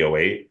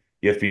 308.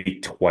 You have to be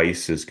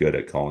twice as good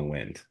at calling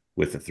wind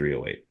with the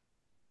 308.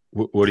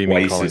 What do you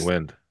mean calling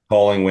wind?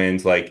 Calling wind,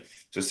 so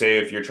say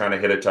if you're trying to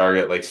hit a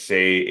target,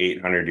 say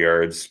 800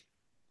 yards.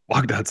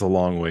 Fuck, that's a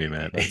long way,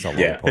 man. That's a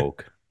long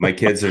poke. My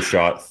kids have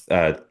shot,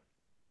 I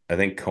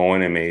think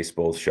Cohen and Mace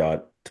both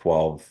shot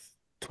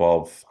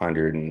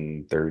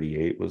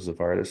 1,238 was the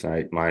farthest.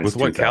 Mine's with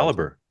what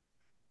caliber?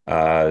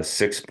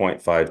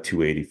 6.5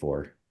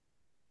 284.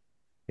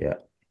 Yeah.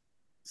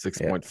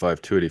 6.5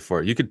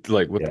 284. You could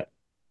you got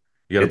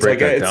to break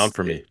that down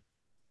for me.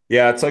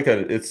 Yeah, I think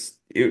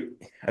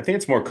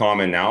it's more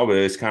common now, but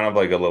it's kind of a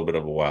little bit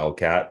of a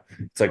wildcat.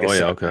 It's a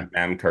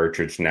 7mm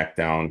cartridge neck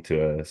down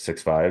to a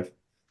 6.5.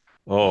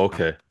 Oh,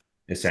 okay.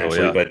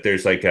 Essentially, but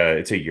there's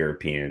it's a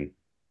European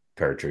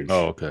cartridge.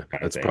 Oh, okay.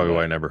 That's probably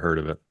why I never heard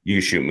of it.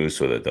 You shoot moose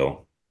with it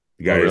though.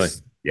 You guys, really?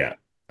 Yeah,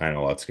 I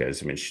know lots of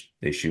guys. I mean,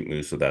 they shoot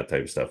moose with that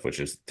type of stuff,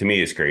 which is to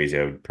me is crazy.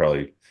 I would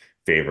probably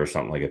favor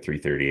something like a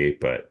 338,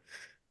 but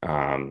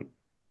yeah,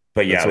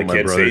 the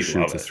kids say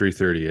shoots a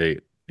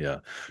 338. Yeah.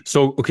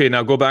 So okay,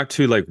 now go back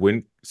to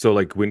wind. So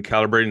wind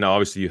calibrating. Now,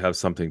 obviously, you have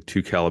something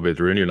to calibrate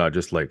through, and you're not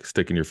just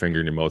sticking your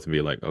finger in your mouth and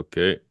be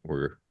okay,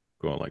 we're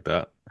going like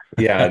that.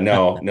 Yeah.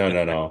 No.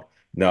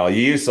 You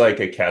use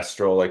a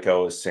Kestrel, like I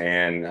was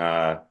saying,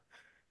 on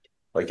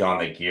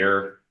the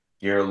gear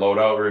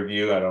loadout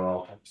review. I don't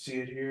know if I can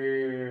see it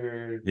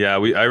here. Yeah,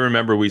 I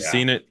remember we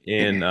seen it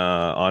in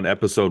on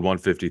episode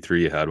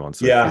 153. You had one.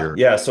 So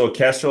yeah. So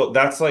Kestrel,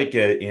 that's an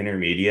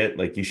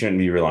intermediate. You shouldn't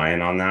be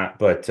relying on that.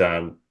 But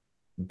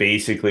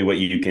basically, what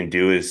you can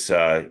do is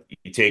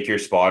you take your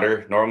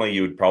spotter. Normally,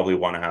 you would probably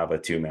want to have a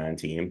 2-man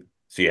team.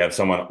 So you have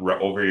someone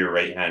over your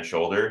right hand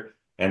shoulder.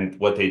 And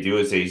what they do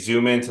is they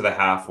zoom into the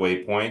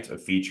halfway point, a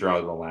feature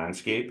of the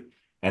landscape,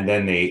 and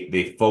then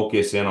they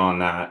focus in on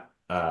that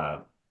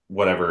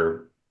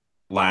whatever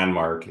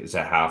landmark is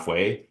at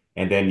halfway.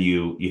 And then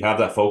you have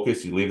that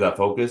focus, you leave that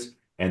focus,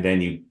 and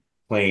then you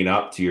plane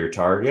up to your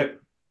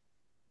target,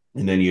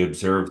 and then you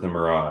observe the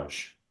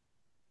mirage.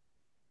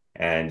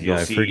 And you'll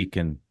I've see heard you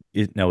can.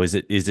 Now, is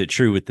it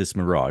true with this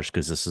mirage?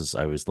 Because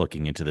I was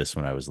looking into this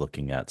when I was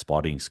looking at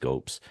spotting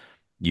scopes.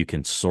 You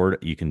can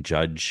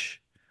judge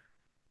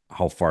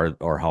how far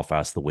or how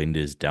fast the wind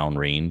is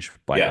downrange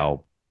by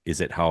how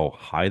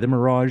high the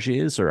mirage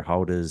is, or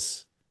how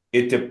does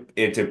it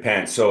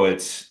depends. So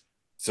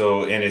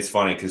and it's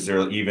funny because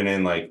they're even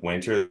in like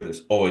winter,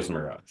 there's always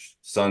mirage.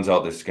 Sun's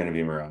out, there's going to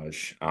be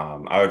mirage.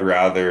 I would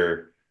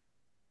rather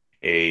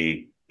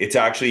it's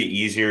actually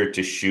easier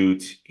to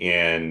shoot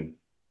in.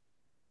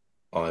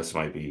 Oh, this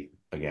might be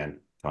again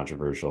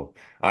controversial.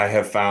 I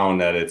have found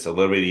that it's a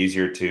little bit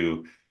easier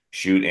to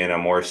shoot in a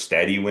more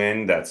steady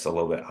wind that's a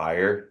little bit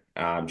higher,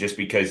 just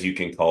because you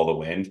can call the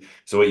wind.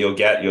 So what you'll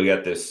get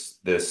this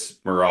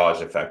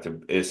mirage effect.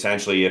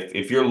 Essentially,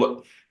 if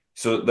you're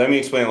so let me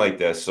explain it like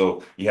this.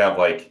 So you have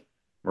like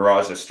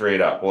mirage that's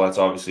straight up. Well, that's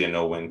obviously a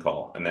no wind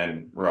call, and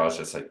then mirage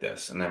that's like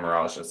this, and then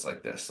mirage that's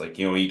like this. Like,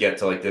 you know, you get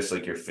to like this,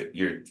 like your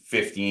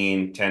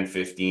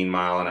 10-15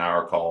 mile an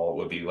hour call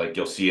would be like,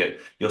 you'll see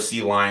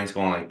lines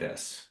going like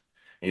this,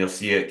 and you'll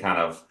see it kind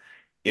of.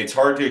 It's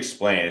hard to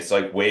explain. It's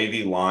like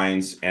wavy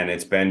lines, and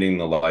it's bending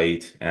the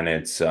light, and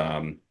it's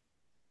a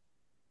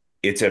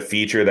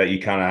feature that you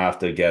kind of have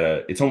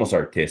to it's almost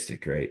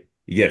artistic, right?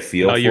 You get a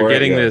feel for it.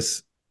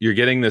 You're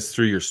getting this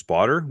through your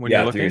spotter when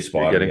you're looking. Through your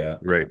spotter,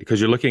 right,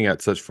 because you're looking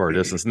at such far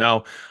distance.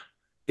 Now,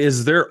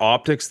 is there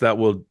optics that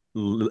will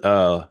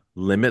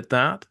limit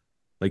that?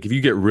 Like, if you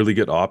get really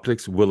good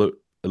optics, will it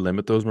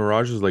limit those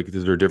mirages? Like,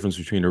 is there a difference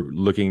between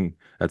looking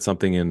at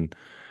something in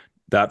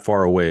that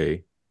far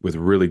away with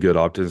really good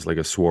optics, like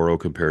a Swaro,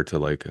 compared to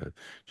like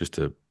just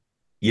a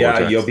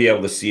vortex? You'll be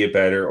able to see it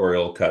better, or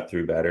it'll cut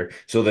through better.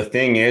 So the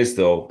thing is,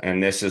 though,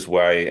 and this is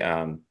why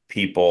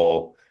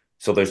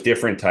so there's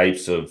different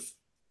types of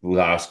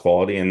glass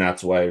quality, and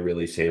that's why I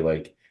really say,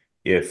 like,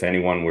 if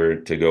anyone were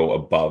to go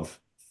above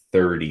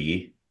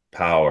 30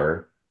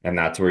 power, and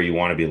that's where you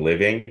want to be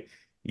living,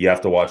 you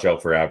have to watch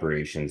out for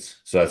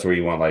aberrations. So that's where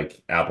you want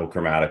like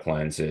apochromatic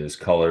lenses,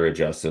 color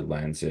adjusted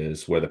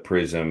lenses, where the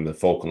prism, the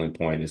focal length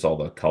point is all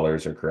the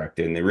colors are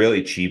corrected. And the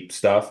really cheap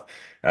stuff,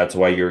 that's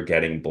why you're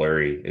getting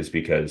blurry, is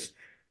because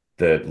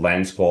the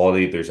lens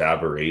quality, there's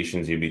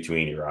aberrations in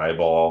between your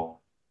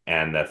eyeball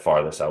and the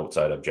farthest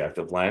outside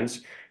objective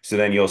lens. So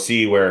then you'll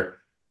see where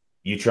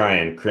you try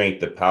and crank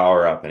the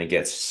power up and it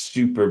gets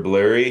super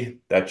blurry.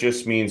 That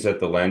just means that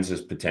the lenses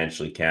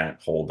potentially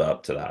can't hold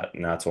up to that.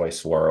 And that's why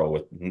Swaro,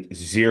 with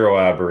zero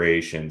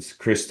aberrations,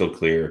 crystal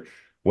clear,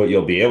 what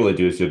you'll be able to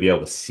do is you'll be able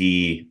to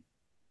see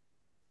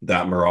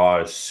that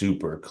mirage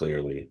super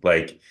clearly.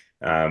 Like,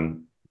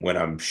 when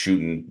I'm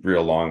shooting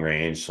real long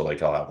range, so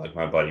like I'll have like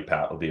my buddy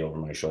Pat will be over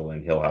my shoulder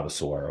and he'll have a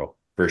Swaro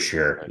for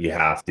sure. You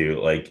have to,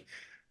 like,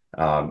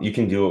 you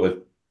can do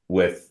it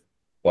with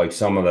like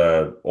some of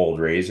the old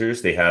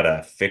Razors. They had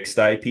a fixed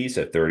eyepiece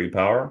at 30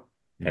 power,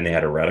 and they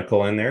had a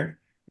reticle in there.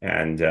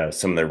 And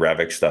some of the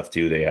Revic stuff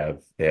too, they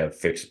have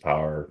fixed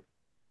power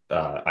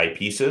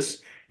eyepieces,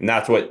 and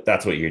that's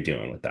what you're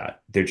doing with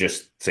that. They're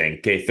just saying,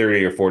 okay,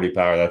 30 or 40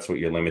 power, that's what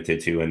you're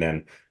limited to, and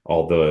then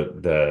all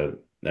the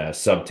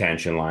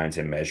subtension lines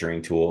and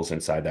measuring tools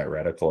inside that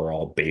reticle are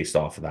all based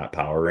off of that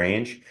power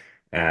range.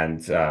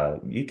 And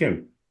you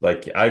can,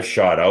 like, I've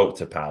shot out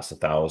to pass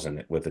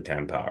 1,000 with a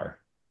 10 power.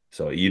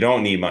 So you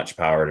don't need much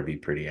power to be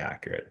pretty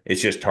accurate. It's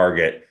just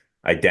target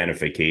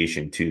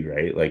identification too,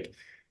 right? Like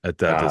at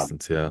that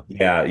distance, yeah.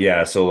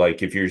 Yeah. So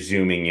like if you're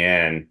zooming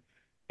in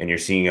and you're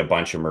seeing a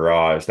bunch of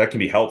mirage, that can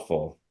be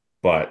helpful.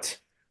 But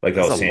like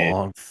that's I was saying, a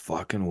long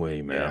fucking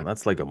way, man. Yeah.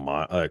 That's like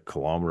a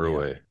kilometer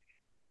away.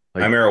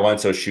 Like, I remember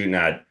once I was shooting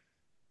at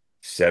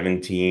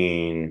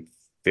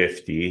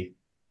 1750,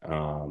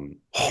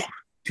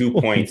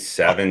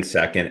 2.7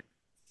 second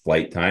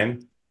flight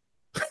time.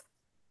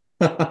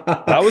 That's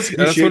what I was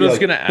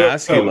gonna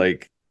ask you.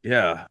 Like,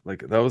 yeah,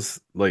 like that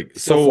was like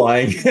so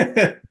flying.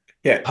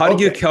 Yeah. How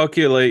do you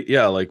calculate?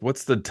 Yeah, like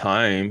what's the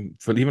time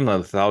for even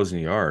 1,000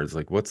 yards?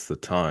 Like, what's the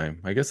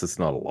time? I guess it's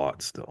not a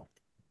lot still.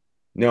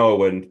 No, it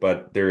wouldn't.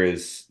 But there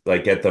is,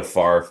 like, at the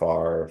far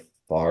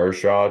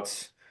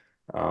shots.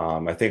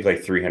 I think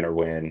like 300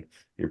 wind,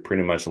 you're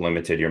pretty much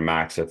limited. Your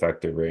max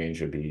effective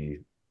range would be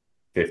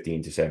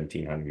 1,500 to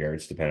 1,700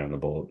 yards, depending on the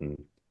bullet. And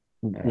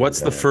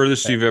what's the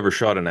furthest you've ever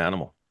shot an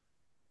animal?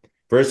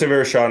 First I've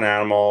ever shot an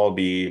animal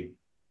be,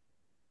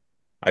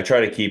 I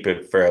try to keep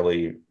it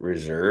fairly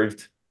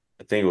reserved.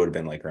 I think it would have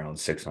been like around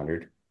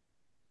 600,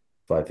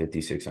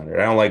 550, 600.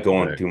 I don't like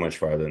going too much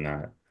farther than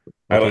that.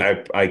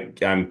 Okay.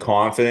 I'm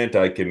confident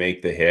I can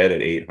make the hit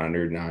at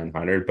 800,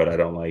 900, but I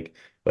don't like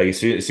as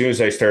soon as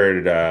I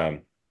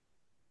started,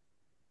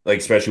 like,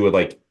 especially with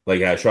like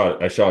I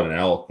shot an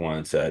elk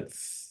once at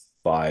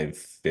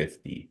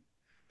 550,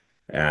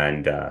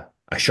 and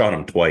I shot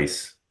him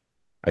twice.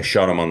 I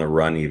shot him on the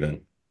run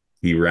even.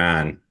 He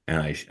ran,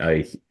 and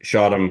I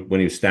shot him when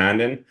he was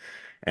standing,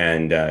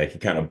 and he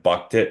kind of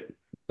bucked it,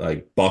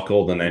 like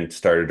buckled, and then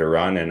started to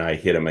run, and I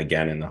hit him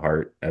again in the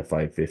heart at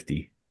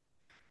 550.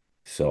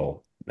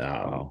 So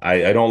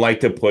I don't like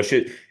to push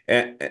it.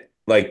 And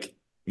like,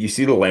 you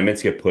see the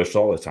limits get pushed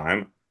all the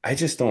time. I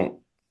just don't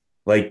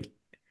like,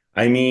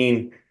 I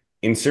mean,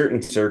 in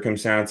certain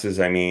circumstances,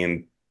 I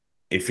mean,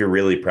 if you're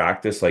really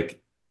practiced,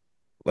 like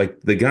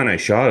the gun I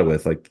shot it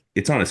with, like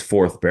it's on his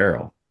fourth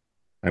barrel.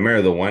 I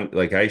remember the one,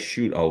 like I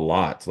shoot a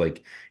lot.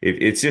 Like if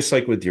it's just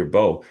like with your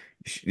bow,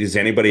 does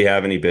anybody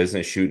have any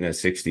business shooting at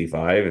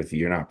 65 if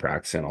you're not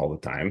practicing all the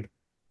time?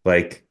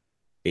 Like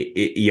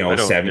you know,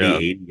 70,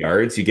 80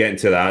 yards, you get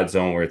into that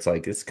zone where it's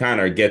like, it's kind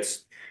of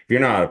gets, if you're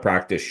not a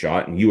practice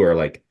shot and you are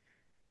like,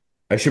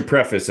 I should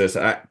preface this.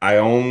 I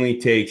only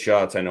take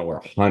shots I know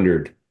are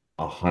 100%.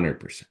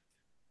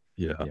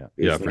 Yeah.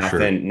 There's For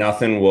sure.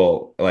 Nothing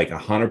will like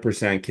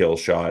 100% kill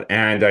shot.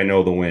 And I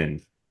know the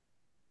wind.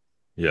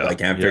 Yeah. If I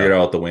can't figure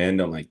out the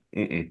wind, I'm like,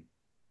 not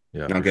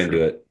going to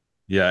do it.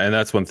 Yeah. And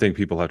that's one thing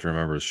people have to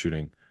remember is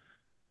shooting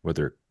where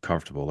they're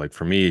comfortable. Like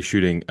for me,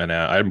 shooting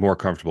I'm more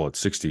comfortable at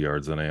 60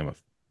 yards than I am at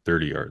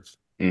 30 yards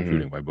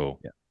shooting my bow.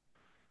 Yeah.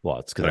 Well,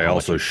 it's because I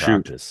also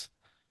shoot.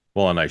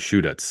 Well, and I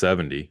shoot at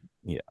 70.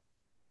 Yeah.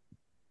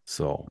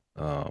 So,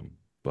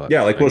 but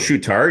yeah, like we'll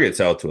shoot targets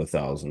out to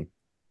 1,000,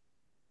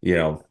 you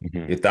know,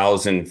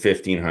 1,000,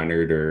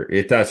 1,500, or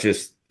if that's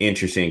just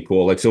interesting,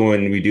 cool. Like, so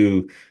when we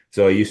do,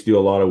 so I used to do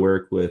a lot of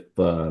work with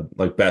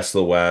like Best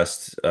of the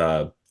West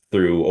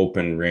through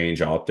Open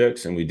Range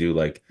Optics, and we do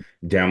like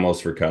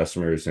demos for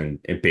customers, and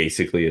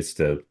basically it's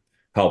to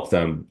help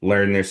them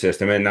learn their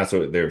system, and that's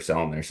what they're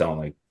selling. They're selling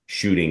like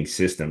shooting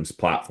systems,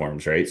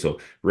 platforms, right? So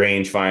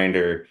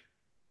rangefinder,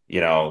 you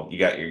know, you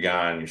got your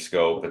gun, your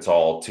scope, it's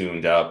all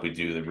tuned up. We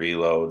do the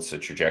reloads, the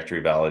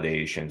trajectory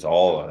validations,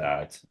 all of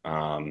that.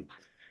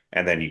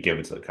 And then you give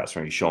it to the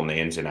customer, you show them the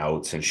ins and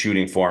outs and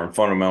shooting form,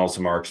 fundamentals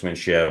of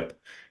marksmanship,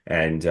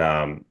 and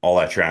all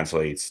that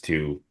translates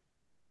to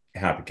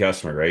happy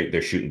customer, right?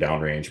 They're shooting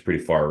downrange,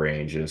 pretty far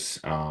ranges.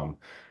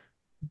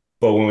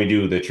 But when we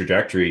do the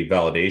trajectory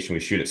validation, we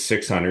shoot at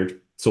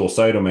 600. So we'll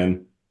sight them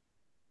in.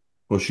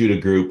 We'll shoot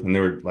a group, and they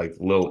were like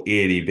little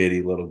itty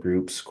bitty little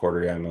groups,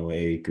 quarter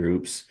MOA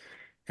groups.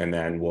 And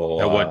then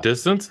we'll at what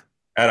distance?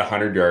 At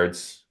 100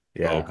 yards.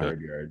 Yeah,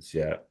 100 yards.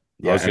 Yeah.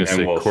 I was gonna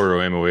say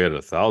quarter MOA at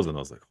 1,000. I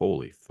was like,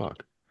 holy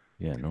fuck.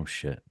 Yeah, no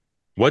shit.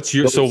 What's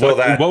your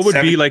what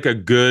would be like a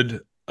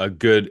good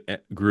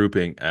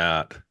grouping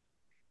at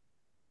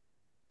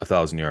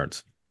 1,000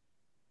 yards?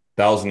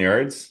 1,000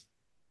 yards.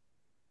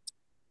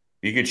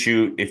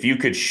 If you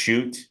could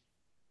shoot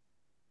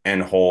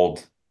and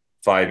hold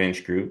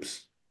 5-inch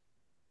groups,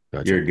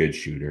 you're a good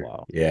shooter.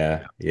 Wow.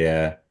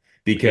 Yeah.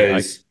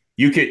 Because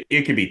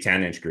it could be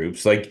 10-inch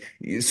groups. Like,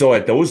 so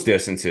at those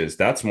distances,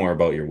 that's more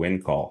about your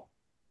wind call.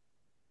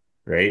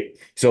 Right.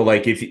 So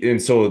like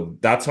so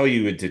that's how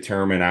you would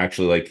determine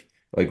actually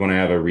like when I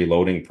have a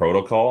reloading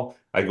protocol,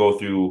 I go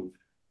through,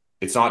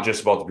 it's not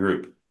just about the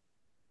group.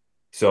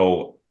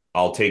 So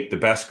I'll take the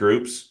best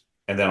groups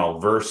and then I'll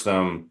verse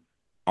them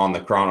on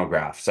the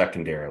chronograph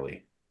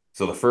secondarily.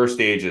 So the first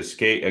stage is,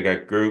 okay, I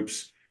got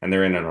groups and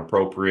they're in an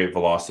appropriate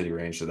velocity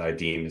range that I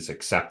deem is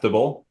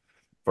acceptable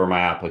for my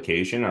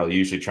application. I'll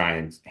usually try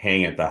and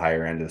hang at the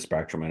higher end of the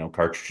spectrum. I know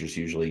cartridges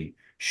usually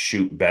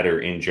shoot better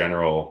in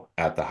general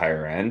at the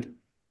higher end.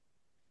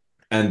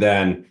 And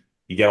then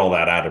you get all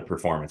that added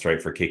performance,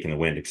 right, for kicking the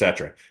wind,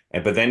 etc.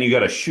 But then you got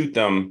to shoot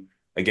them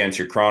against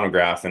your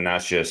chronograph, and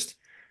that's just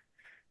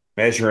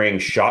measuring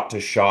shot to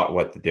shot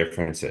what the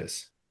difference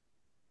is.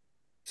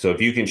 So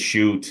if you can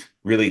shoot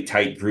really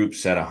tight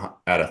groups at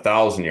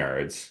 1,000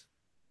 yards,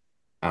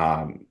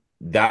 that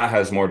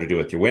has more to do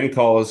with your wind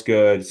call is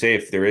good. Say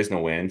if there is no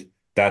wind,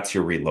 that's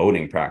your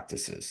reloading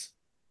practices.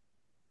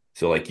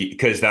 So like,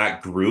 because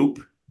that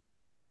group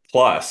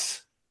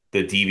plus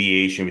the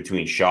deviation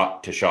between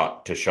shot to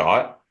shot to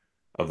shot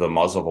of the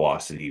muzzle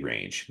velocity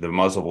range, the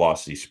muzzle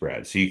velocity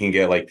spread. So you can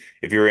get like,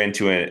 if you're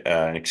into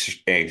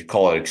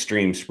call it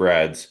extreme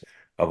spreads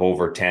of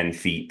over 10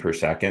 feet per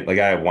second. Like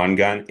I have one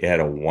gun, it had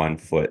a 1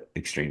 foot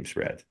extreme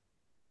spread.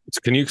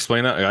 Can you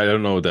explain that? I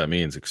don't know what that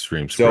means,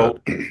 extreme spread.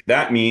 So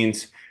that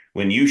means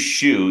when you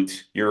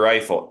shoot your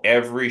rifle,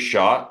 every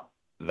shot,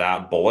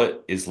 that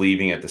bullet is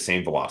leaving at the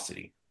same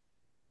velocity.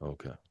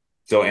 Okay.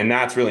 So, and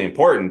that's really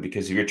important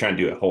because if you're trying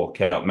to do a whole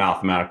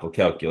mathematical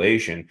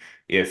calculation,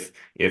 if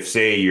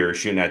say you're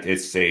shooting at,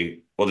 it's say,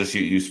 we'll just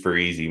use for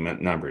easy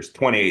numbers,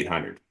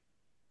 2,800.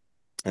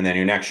 And then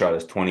your next shot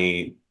is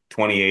 28,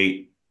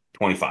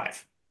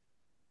 25.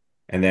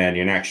 And then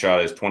your next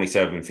shot is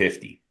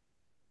 2,750.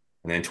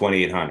 And then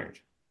 2,800.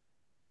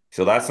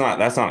 So that's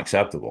not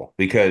acceptable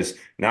because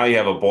now you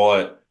have a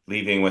bullet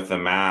leaving with the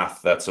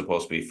math that's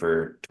supposed to be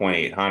for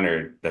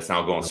 2,800 that's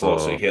now going slow.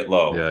 So you hit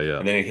low,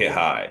 and then you hit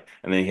high,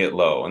 and then you hit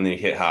low, and then you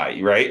hit high,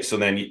 right? So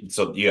then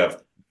you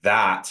have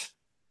that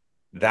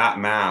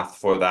math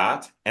for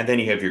that, and then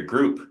you have your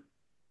group.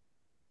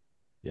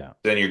 Yeah.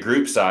 Then your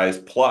group size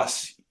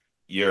plus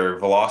your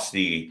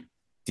velocity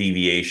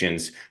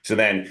deviations. So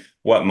then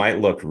what might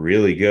look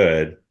really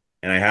good,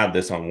 and I had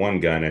this on one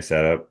gun I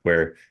set up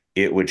where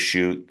it would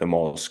shoot the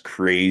most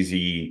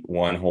crazy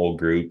one hole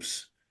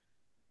groups,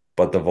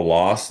 but the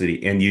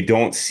velocity, and you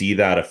don't see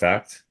that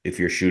effect if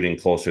you're shooting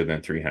closer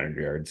than 300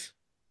 yards.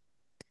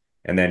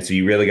 And then, so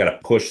you really got to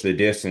push the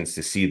distance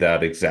to see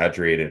that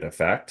exaggerated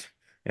effect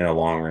in a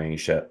long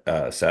range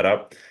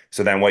setup.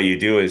 So then what you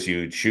do is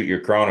you shoot your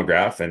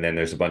chronograph, and then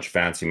there's a bunch of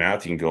fancy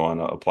math. You can go on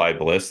Applied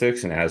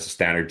Ballistics, and it has a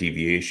standard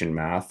deviation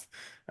math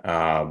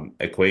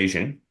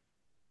equation.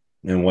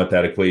 And what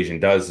that equation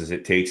does is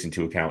it takes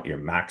into account your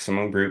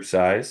maximum group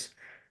size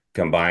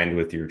combined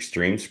with your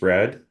extreme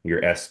spread, your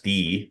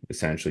SD,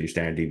 essentially your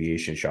standard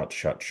deviation shot to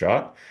shot to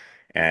shot,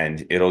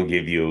 and it'll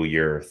give you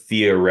your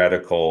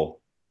theoretical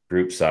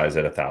group size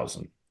at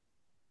 1,000.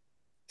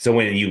 So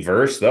when you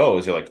verse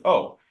those, you're like,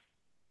 oh,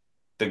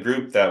 the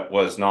group that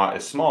was not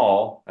as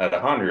small at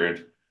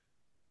 100,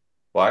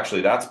 well,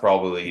 actually,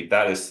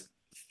 that is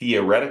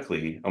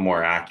theoretically a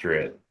more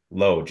accurate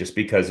load just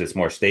because it's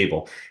more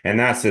stable. And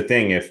that's the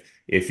thing.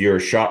 If your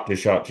shot to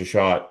shot to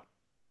shot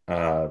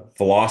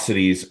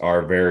velocities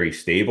are very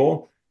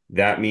stable,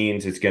 that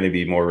means it's going to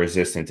be more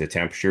resistant to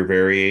temperature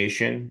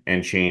variation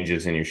and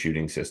changes in your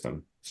shooting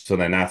system. So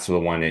then that's the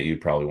one that you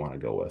probably want to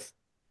go with.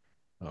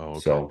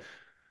 Oh, okay.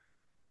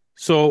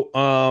 So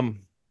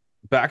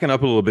backing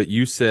up a little bit,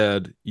 you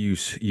said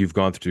you've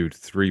gone through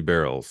 3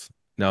 barrels.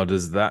 Now,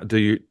 does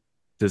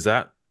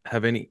that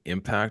have any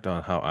impact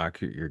on how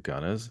accurate your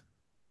gun is?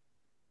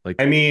 Like,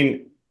 I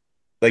mean,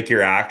 like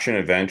your action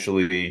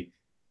eventually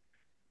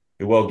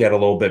it will get a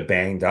little bit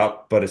banged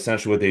up, but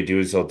essentially what they do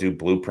is they'll do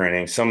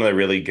blueprinting. Some of the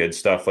really good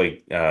stuff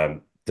like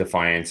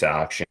Defiance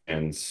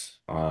actions,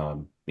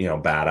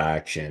 bad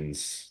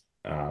actions,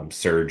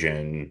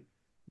 Surgeon,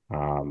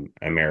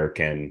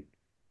 American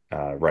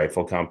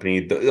Rifle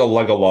Company.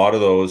 Like a lot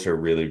of those are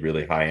really,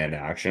 really high-end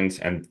actions,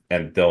 and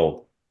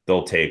they'll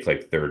take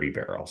like 30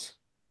 barrels.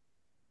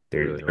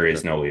 There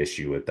is no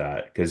issue with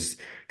that because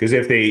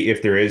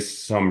if there is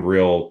some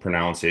real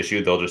pronounced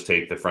issue, they'll just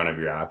take the front of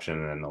your action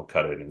and then they'll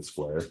cut it in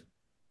square.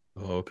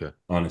 Oh, okay.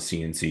 On a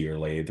CNC or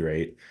lathe,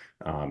 right?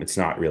 It's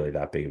not really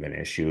that big of an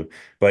issue.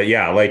 But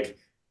yeah, like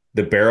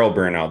the barrel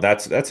burnout,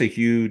 that's a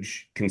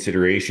huge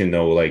consideration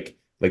though. Like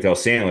I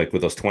was saying, like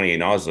with those 28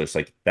 nozzlers,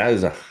 like that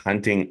is a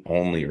hunting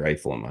only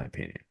rifle in my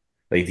opinion.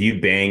 Like if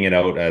you bang it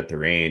out at the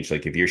range,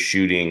 like if you're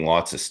shooting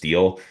lots of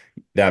steel,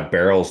 that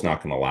barrel's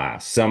not going to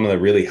last. Some of the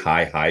really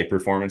high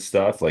performance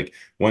stuff, like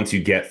once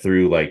you get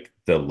through like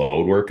the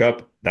load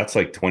workup, that's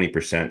like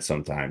 20%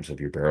 sometimes of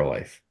your barrel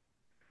life.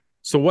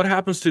 So what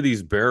happens to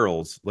these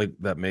barrels like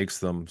that makes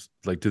them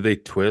like, do they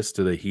twist?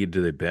 Do they heat?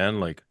 Do they bend?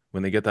 Like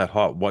when they get that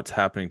hot, what's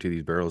happening to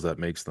these barrels that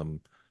makes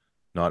them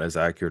not as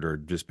accurate or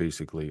just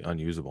basically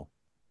unusable?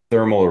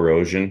 Thermal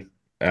erosion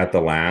at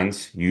the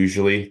lands.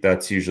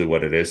 That's usually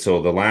what it is.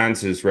 So the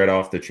lands is right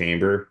off the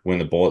chamber when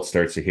the bullet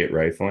starts to hit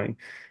rifling.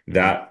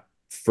 That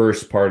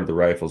first part of the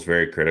rifle is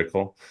very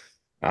critical.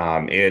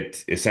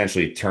 It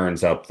essentially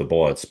turns up the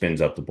bullet,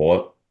 spins up the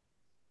bullet.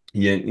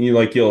 You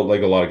like a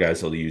lot of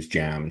guys will use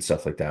jam and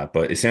stuff like that.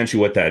 But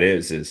essentially what that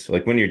is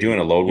like when you're doing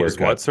a load work.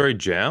 What? Sorry,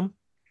 jam?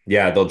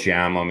 Yeah, they'll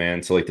jam them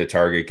in. So like the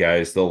target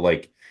guys, they'll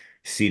like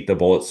seat the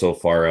bullet so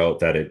far out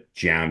that it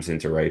jams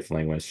into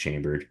rifling when it's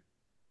chambered.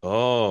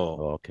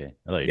 Oh, okay.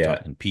 I thought you were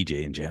talking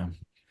PJ and jam.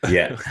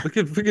 Yeah. Look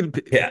at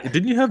yeah.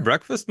 Didn't you have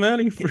breakfast, man?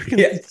 Are you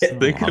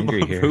freaking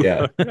hungry here?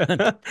 Yeah.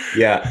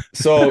 Yeah.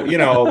 So,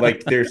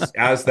 like there's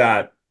as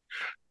that,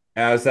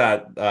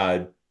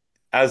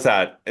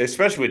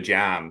 especially with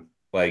jam,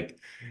 like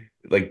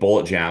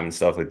bullet jam and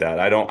stuff like that.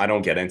 I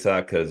don't get into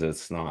that because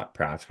it's not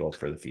practical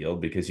for the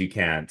field because you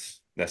can't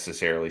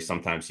necessarily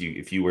sometimes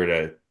if you were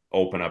to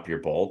open up your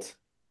bolt,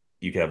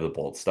 you could have the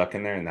bolt stuck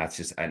in there, and that's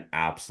just an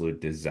absolute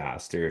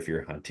disaster if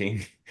you're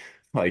hunting.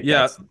 Like,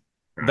 yeah,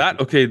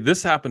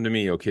 this happened to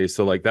me. Okay,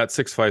 so like that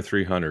 6.5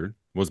 300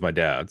 was my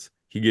dad's.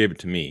 He gave it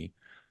to me.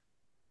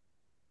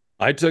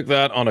 I took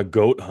that on a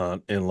goat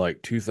hunt in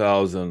like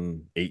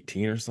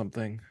 2018 or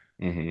something.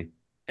 Mm-hmm.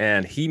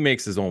 And he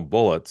makes his own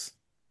bullets.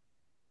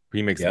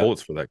 He makes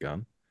bullets for that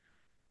gun,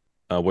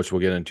 which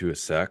we'll get into in a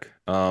sec.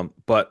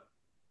 But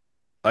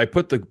I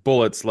put the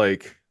bullets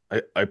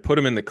I put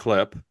them in the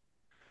clip.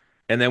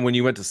 And then when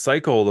you went to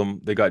cycle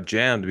them, they got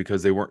jammed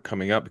because they weren't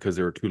coming up because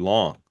they were too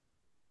long.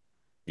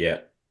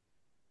 Yeah.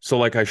 So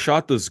like I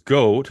shot this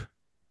goat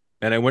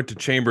and I went to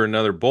chamber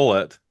another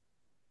bullet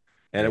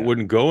and it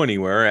wouldn't go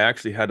anywhere. I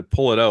actually had to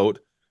pull it out,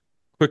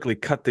 quickly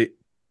cut they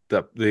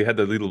had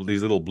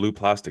these little blue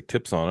plastic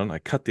tips on it. I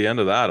cut the end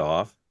of that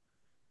off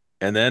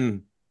and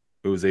then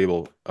I was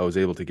able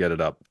to get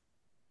it up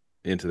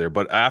into there.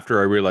 But after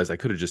I realized I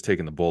could have just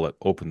taken the bullet,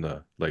 opened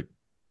the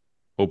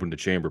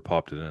chamber,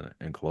 popped it in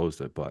and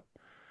closed it. But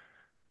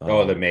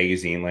the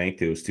magazine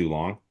length, it was too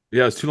long.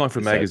 Yeah, it was too long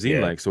for the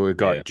magazine length, so it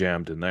got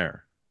jammed in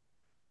there.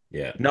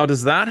 Yeah. Now,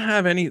 does that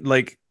have any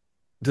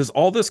does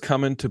all this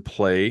come into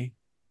play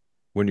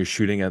when you're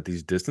shooting at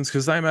these distances?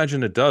 Because I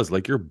imagine it does.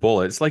 Like your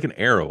bullet, it's like an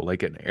arrow.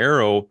 Like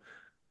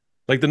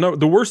Like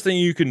the worst thing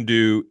you can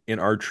do in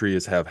archery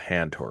is have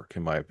hand torque,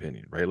 in my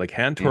opinion, right? Like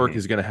hand torque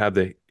is going to have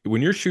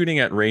when you're shooting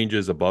at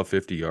ranges above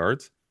 50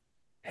 yards,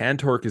 hand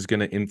torque is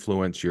going to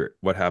influence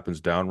what happens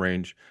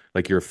downrange,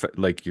 like your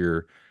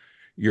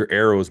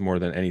arrows more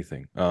than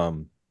anything.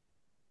 And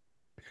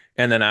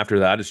then after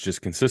that, it's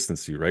just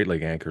consistency, right?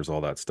 Like anchors,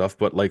 all that stuff.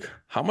 But like,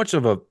 how much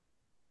of a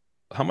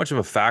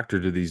factor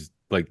does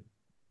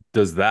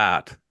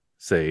that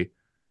say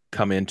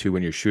come into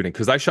when you're shooting?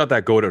 Because I shot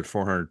that goat at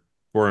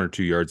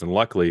 402 yards, and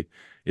luckily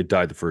it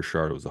died the first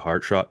shot. It was a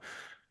heart shot.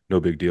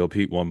 No big deal,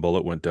 Pete. One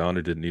bullet went down.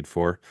 I didn't need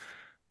 4.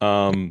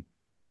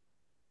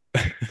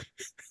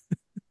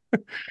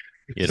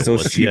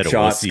 Those cheap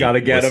shots got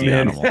to get him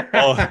in.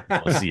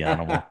 The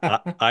animal.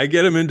 I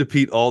get him into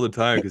Pete all the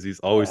time because he's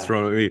always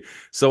throwing at me.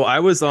 So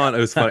it was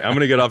funny. I'm going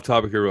to get off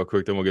topic here real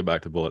quick, then we'll get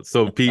back to bullets.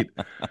 So Pete,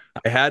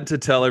 I had to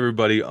tell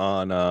everybody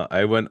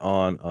I went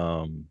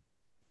on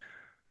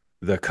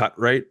the Cut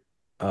Right,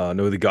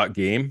 the Got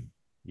Game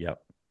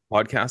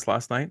podcast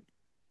last night.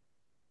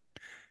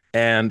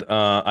 And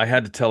I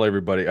had to tell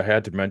everybody, I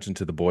had to mention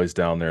to the boys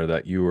down there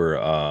that you're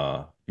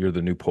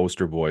the new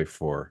poster boy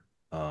for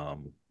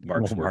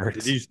Mark's work.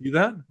 Did you see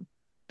that,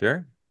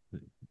 Derek?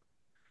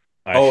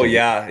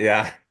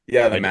 Yeah.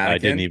 The mannequin. I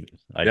didn't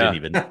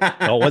even.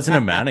 No, it wasn't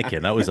a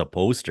mannequin. That was a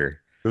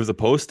poster. It was a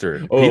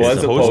poster. Oh, it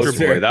was a poster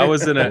boy. That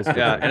was in it.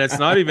 Yeah, and it's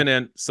not even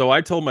in. So I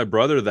told my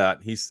brother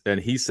that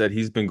he said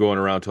he's been going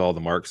around to all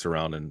the marks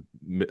around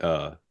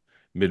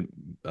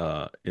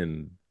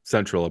in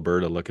central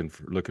Alberta looking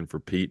for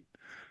Pete.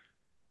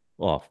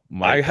 Well,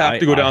 I have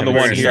to go down the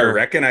one here. Start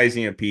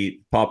recognizing a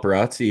Pete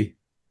paparazzi.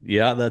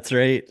 Yeah, that's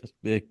right.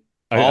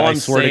 All I'm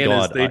swear to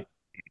God, is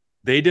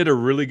they did a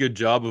really good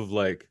job of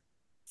like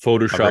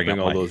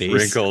photoshopping all those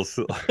wrinkles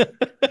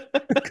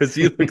because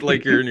you look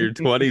like you're in your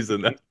 20s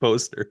in that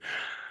poster.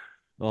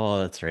 Oh,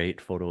 that's right.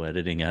 Photo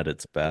editing at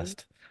its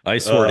best. I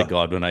swear to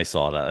God, when I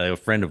saw that, a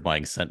friend of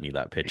mine sent me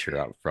that picture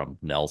out from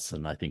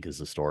Nelson, I think is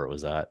the store it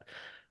was at.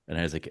 And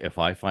I was like, if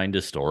I find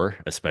a store,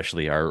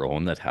 especially our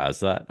own, that has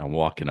that, I'm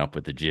walking up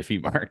with the Jiffy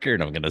marker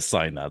and I'm going to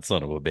sign that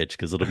son of a bitch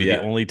because it'll be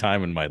the only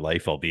time in my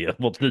life I'll be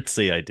able to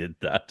say I did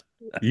that.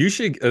 You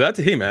should.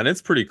 Hey, man,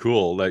 it's pretty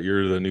cool that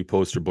you're the new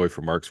poster boy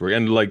for Mark's work.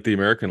 And like the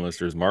American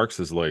listeners, Mark's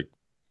is like,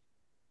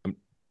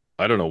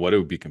 I don't know what it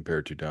would be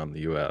compared to down in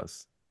the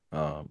U.S.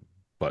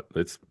 But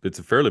it's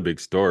a fairly big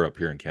store up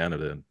here in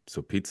Canada. And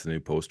so Pete's the new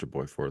poster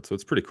boy for it. So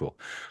it's pretty cool.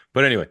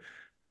 But anyway,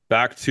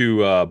 back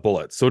to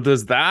bullets. So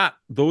does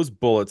those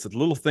bullets,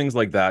 little things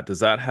like that,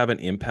 does that have an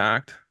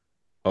impact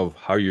of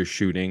how you're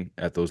shooting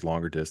at those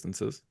longer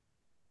distances?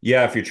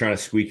 Yeah, if you're trying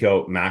to squeak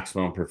out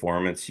maximum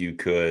performance, you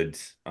could,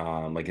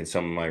 like in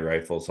some of my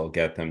rifles, I'll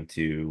get them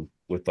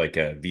with like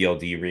a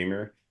VLD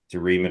reamer to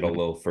ream it a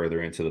little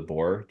further into the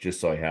bore, just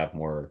so I have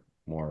more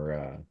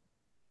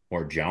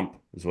jump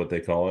is what they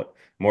call it.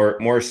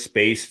 More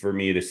space for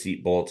me to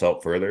seat bullets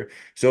out further.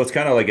 So it's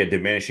kind of like a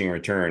diminishing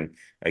return.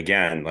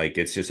 Again, like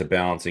it's just a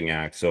balancing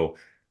act. So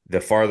the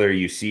farther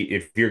you see,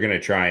 if you're going to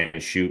try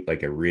and shoot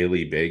like a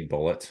really big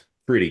bullet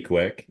pretty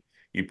quick,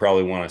 you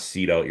probably want to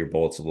seat out your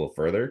bullets a little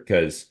further,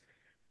 because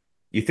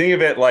you think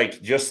of it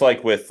like just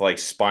like with like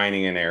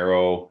spining an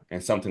arrow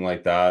and something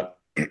like that.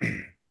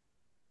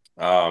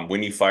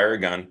 When you fire a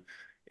gun,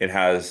 it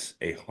has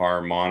a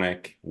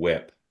harmonic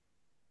whip.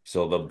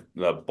 So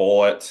the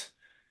bullet,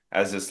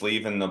 as it's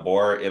leaving the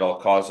bore, it'll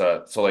cause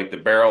so like the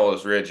barrel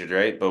is rigid,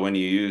 right? But when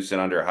you use it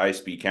under a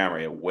high-speed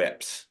camera, it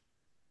whips.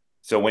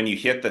 So when you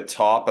hit the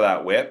top of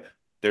that whip,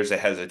 there's a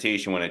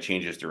hesitation when it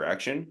changes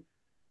direction.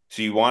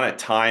 So you want to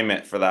time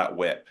it for that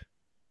whip.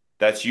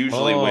 That's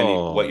usually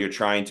what you're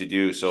trying to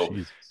do. So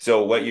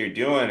what you're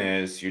doing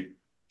is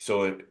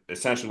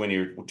essentially when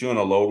you're doing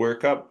a load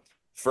workup,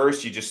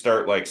 first you just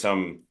start like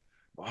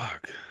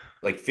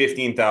like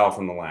 15 thou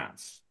from the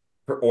lance,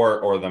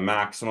 or the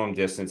maximum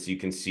distance you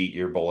can seat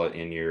your bullet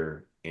in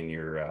your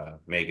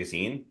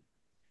magazine,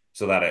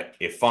 so that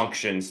it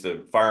functions,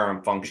 the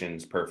firearm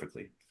functions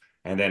perfectly.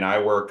 And then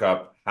I work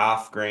up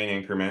half grain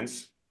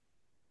increments,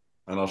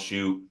 and I'll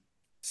shoot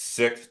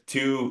 3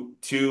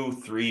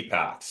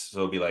 packs. So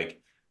it'll be like,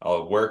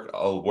 I'll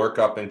work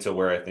up into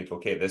where I think,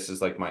 okay, this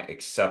is like my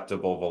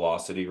acceptable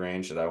velocity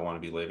range that I want to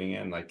be living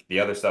in. Like the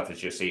other stuff is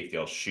just safety.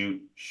 I'll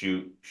shoot.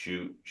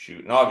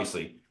 And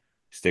obviously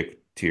stick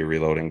to your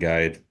reloading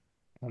guide.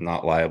 I'm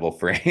not liable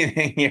for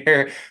anything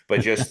here,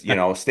 but just,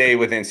 stay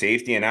within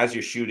safety. And as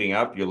you're shooting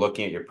up, you're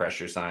looking at your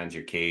pressure signs,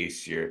 your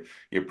case, your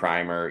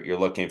primer, you're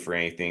looking for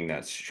anything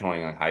that's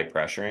showing like high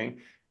pressuring.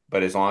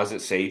 But as long as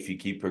it's safe, you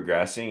keep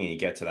progressing and you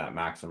get to that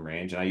maximum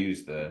range. And I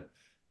use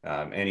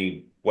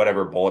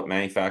whatever bullet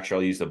manufacturer.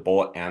 I'll use the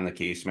bullet and the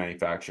case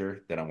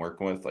manufacturer that I'm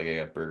working with. Like I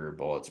got Burger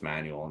Bullets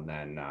manual, and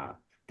then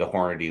the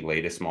Hornady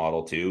latest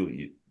model too.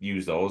 You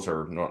use those,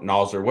 or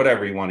Knolls, or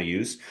whatever you want to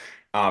use.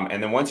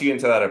 And then once you get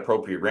into that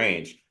appropriate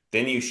range,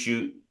 then you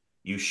shoot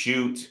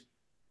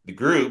the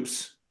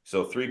groups.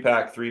 So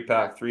 3-pack,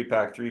 3-pack,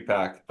 3-pack,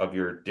 3-pack of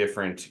your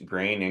different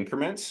grain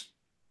increments.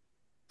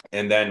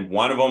 And then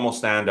one of them will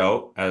stand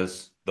out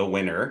as the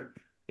winner.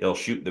 It'll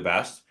shoot the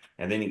best.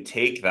 And then you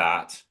take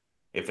that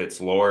if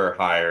it's lower or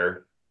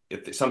higher.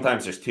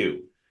 Sometimes there's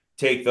two.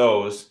 Take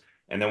those,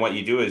 and then what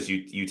you do is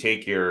you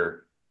take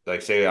your,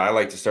 like, say I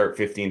like to start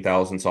 15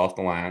 thousandths off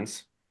the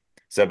lands.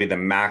 So that'd be the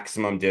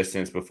maximum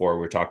distance before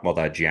we're talking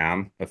about that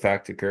jam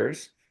effect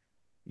occurs.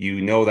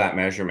 You know that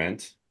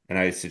measurement, and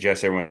I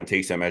suggest everyone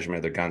takes that measurement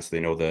of their gun so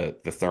they know the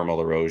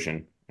thermal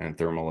erosion and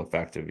thermal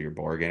effect of your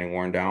bore getting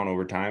worn down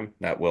over time.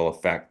 That will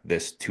affect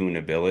this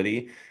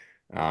tunability,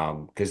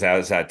 because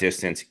as that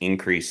distance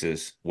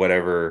increases,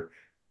 whatever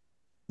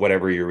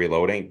you're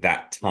reloading,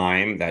 that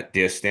time, that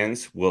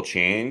distance will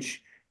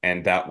change,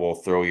 and that will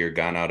throw your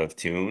gun out of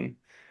tune.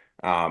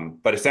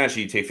 But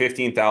essentially, you take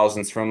 15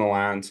 thousandths from the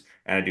lands,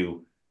 and I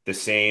do the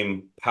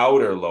same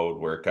powder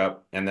load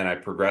workup, and then I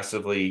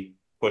progressively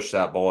push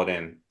that bullet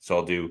in. So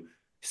I'll do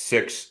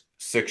six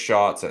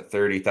shots at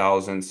 30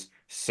 thousandths,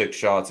 6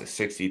 shots at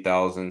 60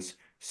 thousandths,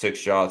 6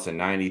 shots at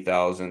 90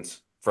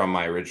 thousandths from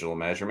my original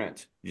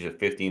measurement. You just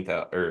 15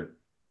 thou or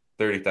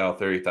 30 thou,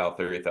 30 thou,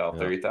 30 thou,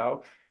 30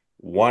 thou.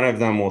 One of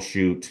them will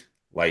shoot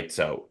lights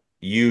out,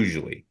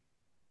 usually,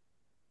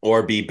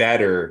 or be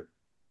better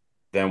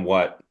than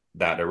what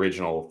that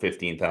original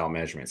 15 thou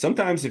measurement.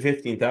 Sometimes the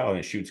 15 thou and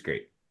it shoots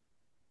great.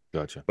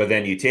 Gotcha. But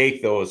then you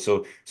take those,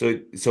 so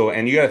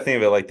and you got to think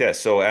of it like this.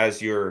 So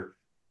as you're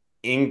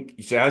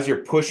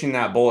pushing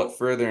that bullet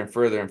further and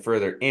further and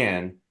further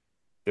in,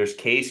 there's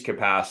case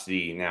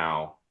capacity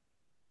now,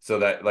 so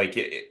that like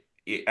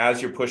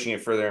as you're pushing it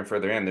further and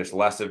further in, there's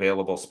less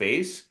available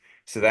space.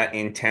 So that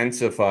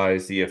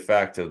intensifies the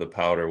effect of the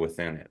powder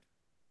within it.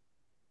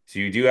 So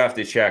you do have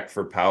to check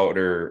for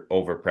powder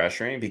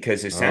overpressuring,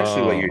 because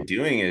essentially what you're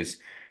doing is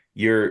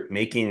you're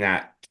making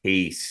that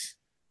case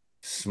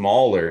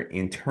smaller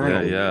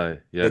internally. Yeah.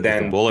 So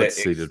then the bullet's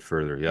seated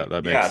further. Yeah,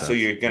 that makes sense. So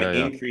you're going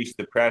to increase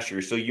the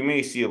pressure. So you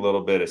may see a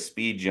little bit of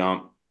speed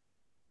jump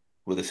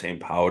with the same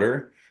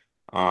powder.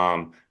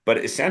 But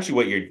essentially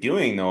what you're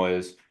doing, though,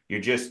 is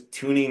you're just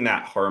tuning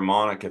that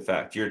harmonic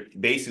effect. You're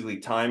basically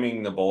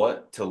timing the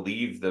bullet to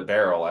leave the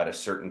barrel at a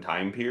certain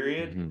time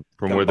period.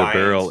 From where the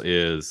barrel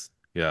is.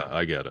 Yeah,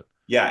 I get it.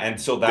 Yeah, and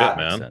so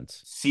that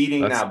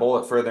seeding that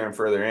bullet further and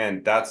further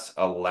in, that's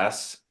a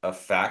less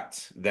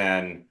effect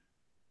than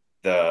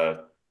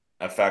the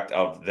effect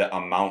of the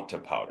amount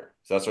of powder.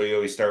 So that's why you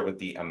always start with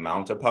the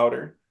amount of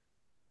powder,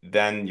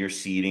 then your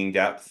seeding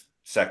depth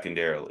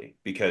secondarily,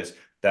 because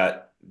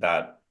that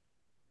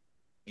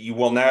you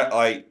will not,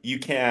 like, you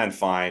can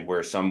find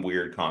where some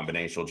weird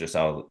combination will just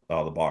out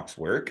of the box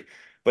work,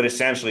 but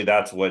essentially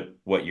that's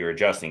what you're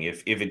adjusting.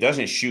 If it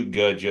doesn't shoot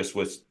good just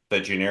with the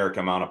generic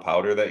amount of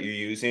powder that you're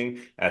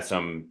using at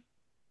some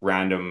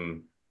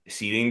random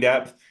seeding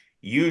depth,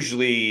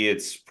 usually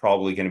it's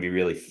probably going to be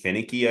really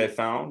finicky. I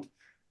found,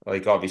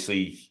 like,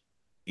 obviously,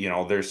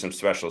 there's some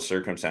special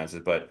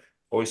circumstances, but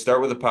always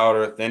start with the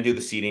powder, then do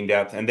the seeding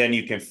depth, and then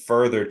you can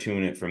further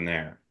tune it from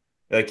there.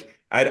 Like,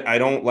 I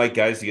don't like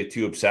guys to get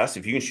too obsessed.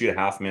 If you can shoot a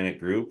half-minute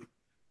group,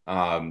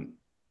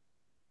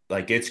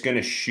 like, it's going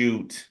to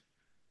shoot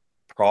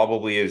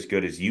probably as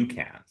good as you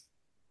can,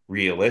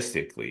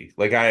 realistically.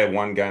 Like, I had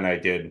one gun I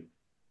did,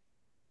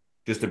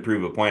 just to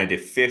prove a point, I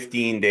did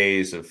 15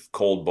 days of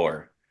cold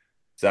bore.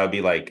 So that would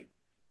be like,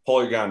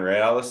 pull your gun right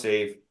out of the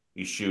safe,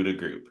 you shoot a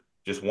group.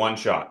 Just one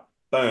shot.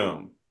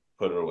 Boom.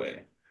 Put it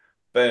away.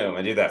 Boom.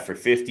 I did that for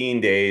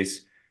 15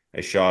 days.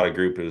 I shot a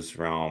group. It was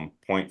around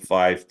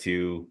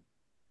 0.52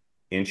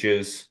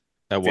 inches.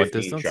 At what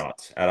distance?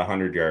 Shots at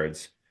 100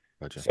 yards.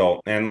 Gotcha.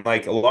 So, and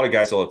like a lot of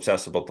guys will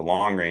obsess about the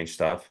long range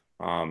stuff.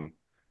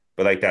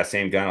 But like that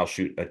same gun, I'll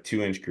shoot a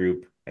 2-inch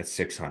group at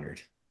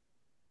 600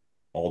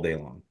 all day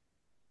long.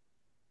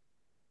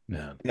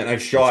 Man, and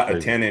I've shot a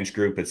 10-inch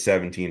group at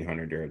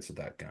 1,700 yards with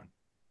that gun.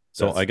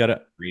 So I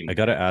gotta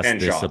ask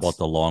this shots about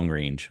the long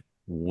range.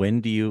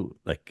 When do you,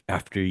 like,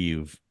 after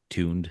you've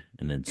tuned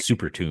and then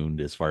super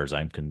tuned, as far as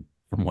from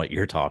what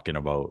you're talking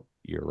about,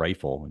 your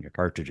rifle and your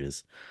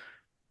cartridges,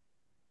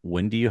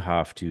 when do you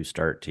have to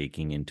start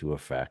taking into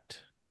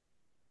effect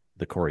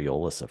the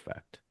Coriolis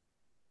effect?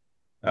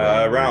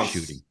 Around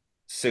shooting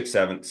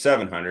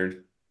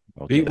 700.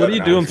 Okay. What are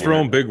you doing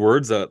throwing big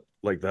words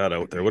like that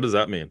out there? What does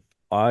that mean?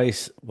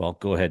 Well,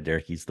 go ahead,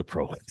 Derek. He's the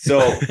pro. So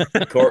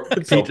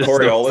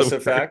Coriolis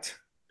effect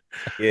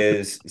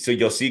is, so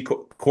you'll see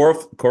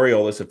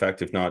Coriolis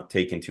effect, if not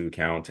taken into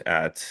account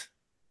at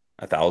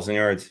 1,000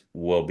 yards,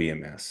 will be a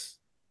mess.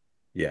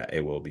 Yeah,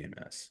 it will be a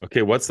mess.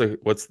 Okay, what is that?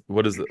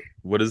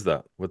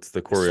 What's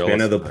the Coriolis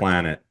spin of the effect?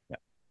 Planet? Yeah.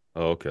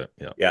 Oh, okay.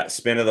 Yeah,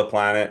 spin of the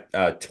planet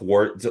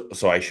towards.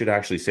 So I should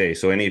actually say,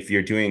 so if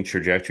you're doing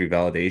trajectory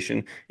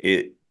validation,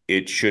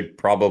 it should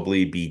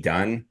probably be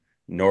done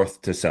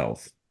north to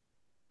south.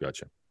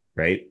 Gotcha.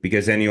 Right?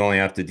 Because then you only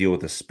have to deal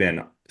with the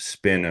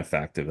spin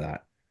effect of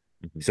that.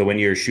 Mm-hmm. So when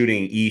you're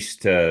shooting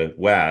east to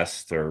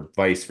west or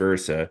vice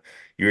versa,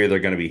 you're either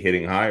going to be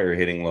hitting high or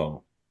hitting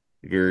low.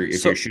 If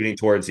you're shooting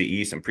towards the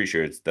east, I'm pretty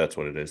sure that's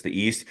what it is. The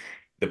east,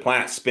 the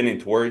planet's spinning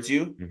towards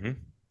you. Mm-hmm.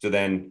 So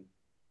then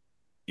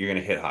you're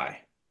going to hit high.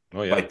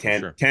 Oh yeah, by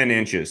 10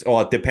 inches.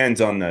 Well, it depends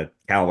on the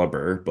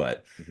caliber,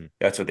 but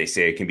that's what they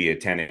say. It can be a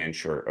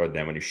 10-inch, or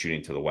then when you're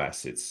shooting to the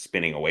west, it's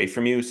spinning away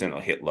from you, so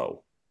it'll hit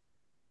low.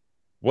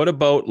 What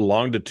about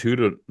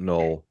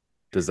longitudinal?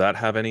 Does that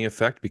have any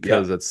effect?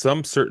 Because at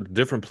some certain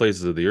different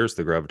places of the Earth,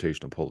 the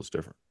gravitational pull is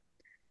different.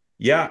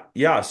 Yeah.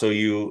 So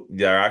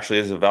there actually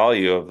is a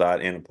value of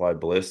that in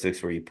applied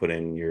ballistics where you put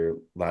in your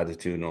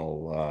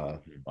latitudinal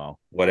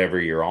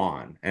whatever you're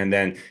on, and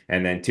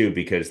then too,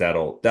 because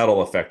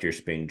that'll affect your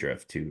spin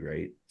drift too,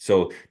 right?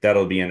 So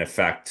that'll be an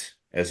effect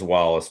as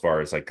well as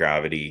far as like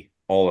gravity,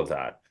 all of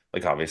that.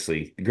 Like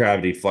obviously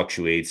gravity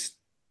fluctuates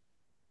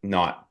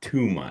not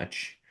too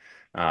much,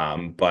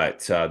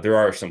 but there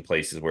are some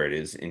places where it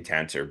is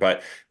intenser.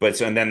 But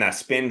so, and then that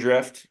spin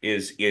drift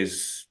is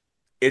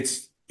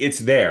it's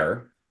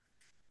there.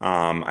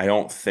 I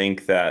don't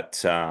think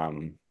that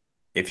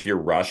if you're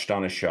rushed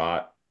on a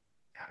shot,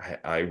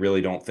 I really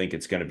don't think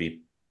it's going to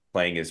be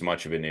playing as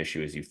much of an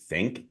issue as you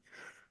think.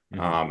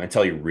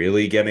 Until you're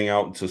really getting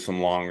out into some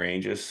long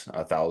ranges,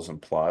 1,000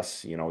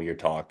 plus, you're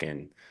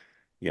talking,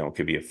 it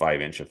could be a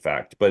 5-inch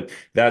effect. But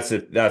that's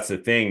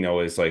the thing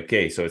though, is like,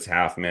 okay, so it's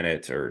half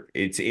minute, or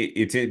it's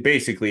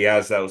basically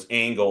as those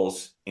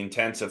angles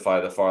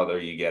intensify the farther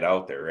you get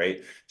out there,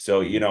 right?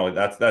 So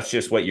that's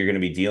just what you're going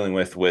to be dealing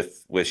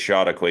with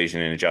shot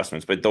equation and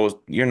adjustments. But those,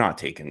 you're not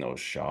taking those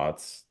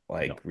shots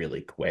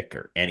really quick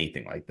or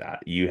anything like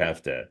that. You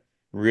have to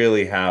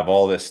really have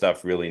all this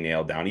stuff really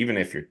nailed down, even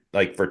if you're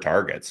like for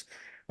targets.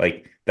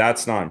 Like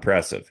that's not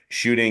impressive.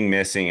 Shooting,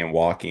 missing, and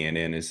walking it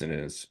in isn't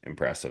as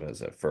impressive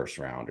as a first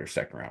round or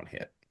second round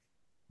hit.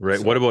 Right.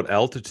 So, what about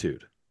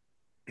altitude?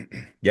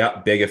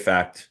 Yeah, big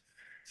effect.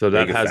 So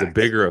that has a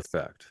bigger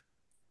effect.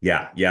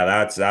 Yeah,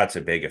 that's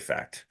a big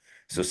effect.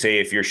 So say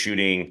if you're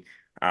shooting,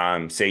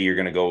 say you're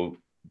gonna go,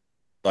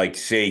 like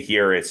say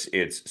here it's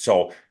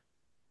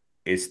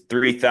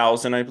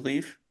 3,000, I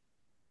believe,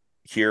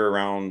 here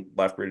around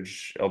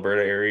Lethbridge,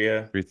 Alberta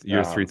area.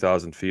 You're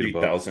 3,000 feet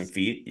 3,000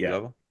 feet. Yeah.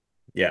 Level?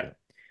 Yeah.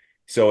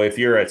 So if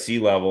you're at sea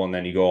level and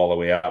then you go all the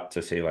way up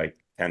to say like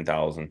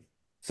 10,000,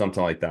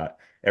 something like that,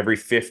 every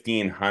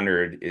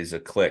 1,500 is a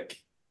click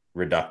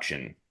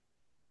reduction.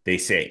 They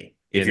say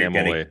if in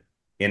MOA.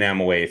 In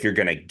MOA, if you're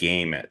going to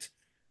game it,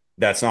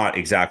 that's not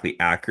exactly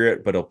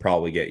accurate, but it'll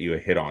probably get you a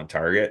hit on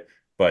target.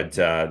 But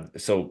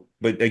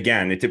but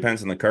again, it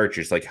depends on the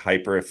cartridge. Like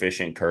hyper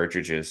efficient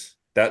cartridges,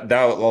 that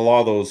a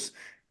lot of those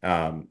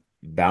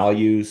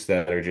values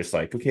that are just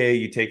like, okay,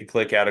 you take a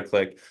click, add a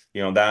click,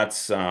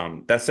 that's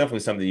definitely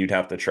something you'd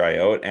have to try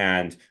out.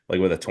 And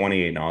like with a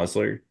 28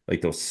 Nosler,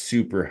 like those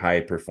super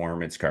high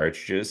performance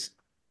cartridges,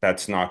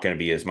 that's not going to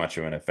be as much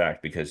of an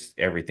effect because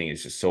everything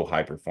is just so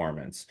high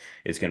performance.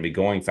 It's going to be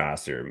going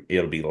faster.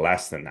 It'll be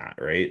less than that,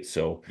 right?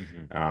 So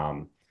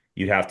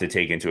you'd have to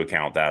take into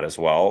account that as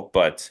well.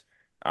 But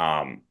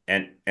and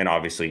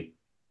obviously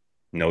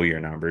know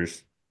your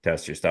numbers,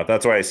 test your stuff.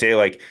 That's why I say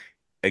like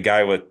a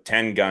guy with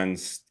 10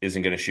 guns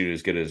isn't going to shoot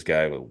as good as a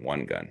guy with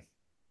one gun,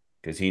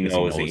 because he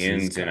knows the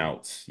ins and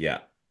outs. Yeah.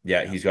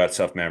 He's got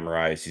stuff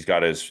memorized. He's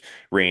got his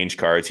range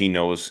cards. He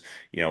knows,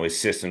 his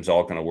system's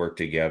all going to work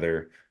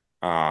together.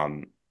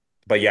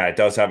 But yeah, it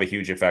does have a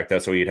huge effect.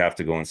 That's why you'd have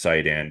to go and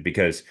sight in,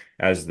 because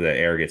as the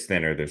air gets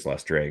thinner, there's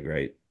less drag,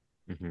 right?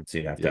 So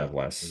you'd have to have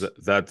less.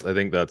 I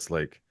think that's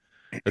like,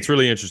 it's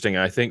really interesting.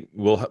 I think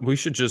we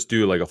should just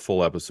do like a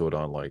full episode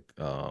on like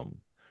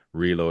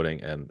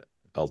reloading and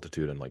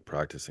altitude and like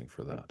practicing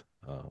for that.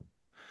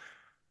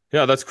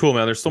 Yeah, that's cool,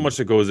 man. There's so much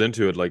that goes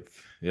into it. Like,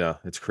 yeah,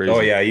 it's crazy. Oh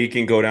yeah, you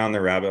can go down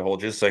the rabbit hole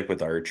just like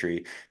with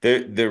archery.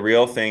 The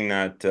real thing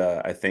that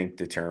I think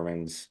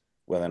determines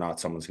whether or not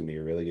someone's gonna be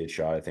a really good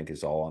shot, I think,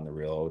 is all on the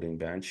reloading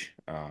bench.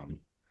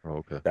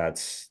 Okay.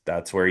 That's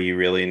where you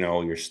really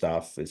know your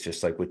stuff. It's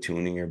just like with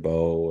tuning your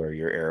bow or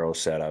your arrow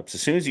setups.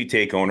 As soon as you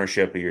take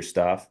ownership of your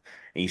stuff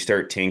and you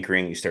start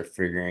tinkering, you start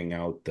figuring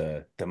out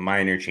the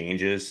minor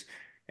changes.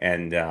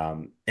 And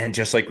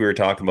just like we were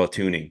talking about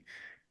tuning,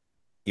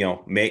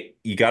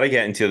 you got to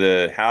get into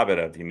the habit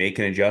of, you make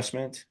an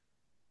adjustment.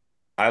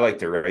 I like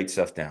to write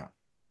stuff down.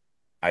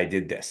 I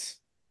did this.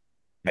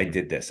 I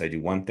did this. I do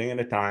one thing at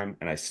a time,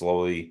 and I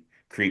slowly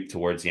creep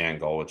towards the end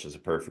goal, which is a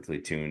perfectly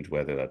tuned,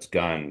 whether that's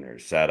gun or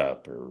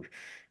setup or,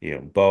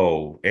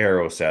 bow,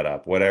 arrow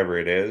setup, whatever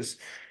it is.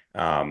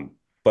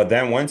 But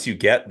then once you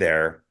get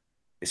there,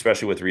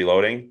 especially with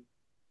reloading,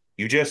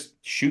 you just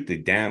shoot the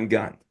damn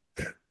gun.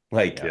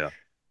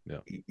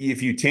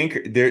 If you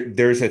tinker,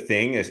 there's a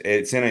thing,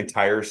 it's an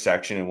entire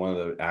section in one of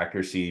the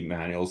accuracy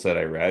manuals that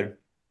I read.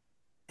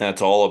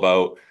 That's all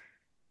about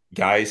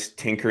guys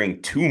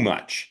tinkering too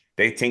much.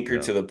 They tinker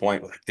to the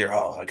point where they're,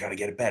 I got to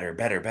get it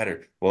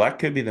better. Well, that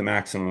could be the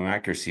maximum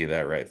accuracy of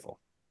that rifle.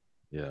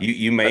 Yeah.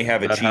 You may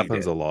have achieved that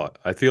happens a lot.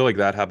 I feel like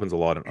that happens a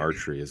lot in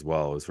archery as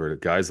well, is where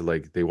guys are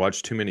like, they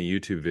watch too many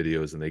YouTube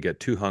videos and they get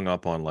too hung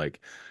up on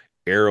like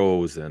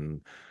arrows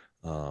and,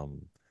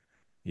 and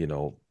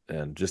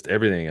just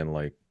everything and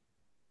like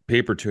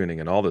paper tuning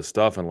and all this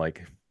stuff. And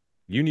like,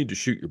 you need to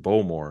shoot your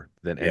bow more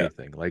than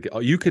anything. Like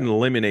you can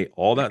eliminate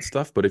all that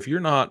stuff, but if you're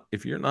not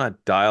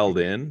dialed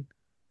in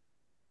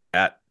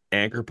at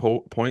anchor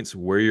points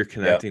where you're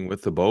connecting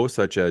with the bow,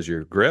 such as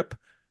your grip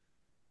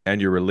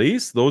and your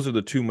release. Those are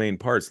the two main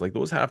parts. Like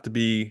those have to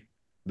be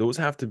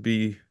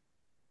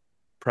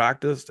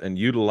practiced and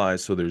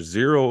utilized, so there's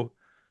zero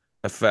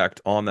effect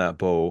on that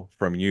bow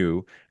from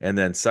you. And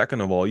then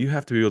second of all, you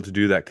have to be able to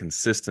do that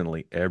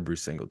consistently every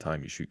single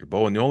time you shoot your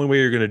bow. And the only way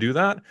you're going to do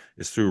that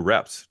is through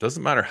reps.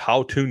 Doesn't matter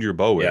how tuned your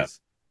bow is.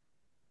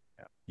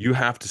 You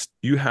have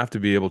to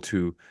be able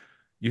to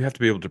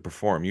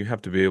perform. You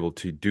have to be able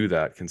to do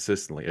that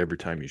consistently every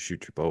time you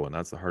shoot your bow. And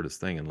that's the hardest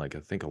thing. And like,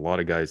 I think a lot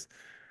of guys,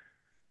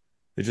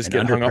 they just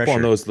get hung up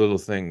on those little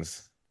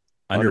things.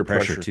 Under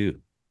pressure too,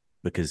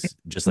 because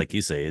just like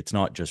you say, it's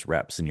not just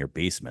reps in your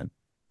basement,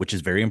 which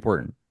is very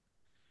important.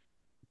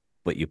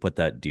 But you put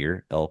that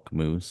deer, elk,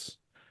 moose,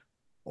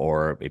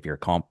 or if you're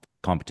a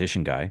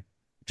competition guy,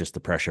 just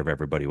the pressure of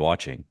everybody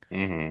watching,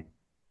 you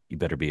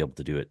better be able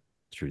to do it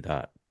through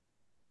that.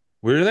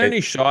 Were there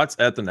any shots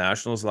at the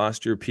Nationals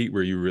last year, Pete,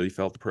 where you really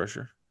felt the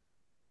pressure?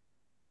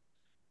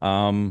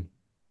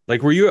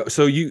 Like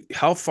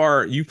how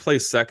far you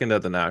placed second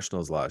at the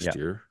Nationals last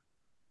year?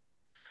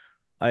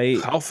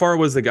 How far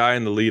was the guy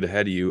in the lead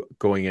ahead of you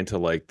going into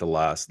like the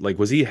last, like,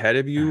 was he ahead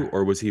of you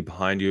or was he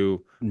behind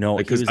you? No,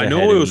 because I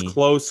know it was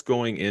close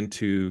going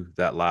into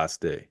that last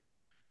day.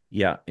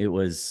 Yeah, it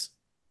was.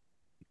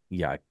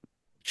 Yeah, I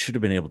should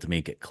have been able to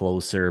make it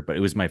closer, but it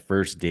was my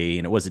first day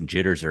and it wasn't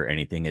jitters or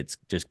anything. It's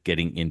just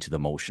getting into the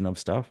motion of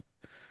stuff.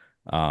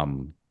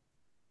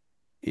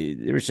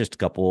 There was just a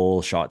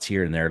couple shots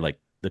here and there, like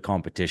the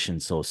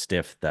competition's so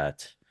stiff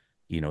that,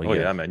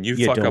 man,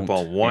 you fuck up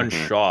on one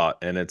shot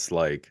and it's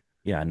like,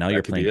 yeah, now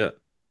you're playing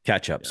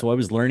catch up. Yeah. So I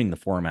was learning the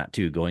format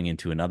too, going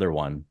into another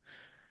one.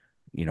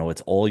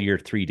 It's all your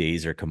 3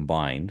 days are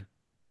combined.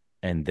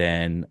 And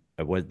then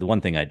the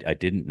one thing I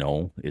didn't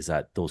know is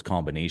that those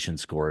combination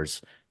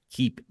scores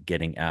keep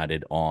getting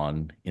added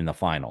on in the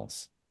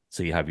finals.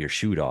 So you have your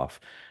shoot off,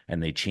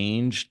 and they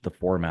changed the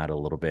format a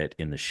little bit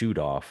in the shoot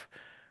off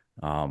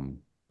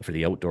for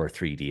the outdoor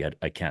 3D.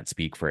 I can't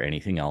speak for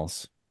anything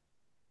else,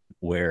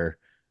 where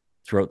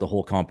throughout the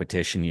whole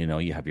competition,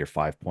 you have your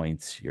 5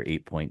 points, your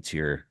 8 points,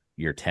 your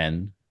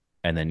 10,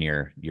 and then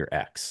your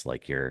X,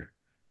 like your,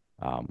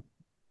 I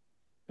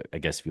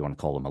guess if you want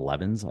to call them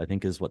 11s, I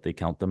think is what they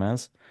count them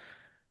as.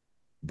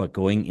 But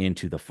going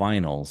into the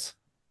finals,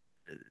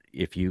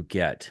 if you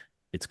get,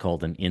 it's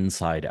called an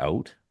inside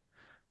out.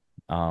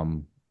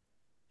 And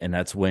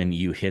that's when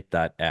you hit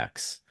that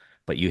X,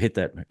 but you hit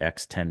that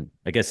X10,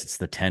 I guess it's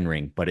the 10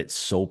 ring, but it's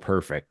so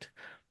perfect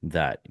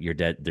that you're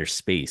dead. There's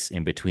space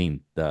in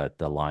between the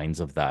lines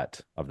of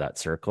that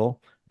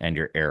circle and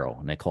your arrow.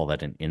 And they call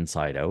that an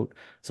inside out.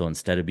 So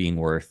instead of being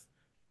worth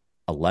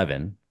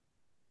 11,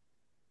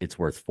 it's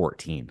worth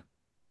 14.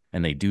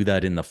 And they do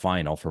that in the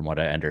final, from what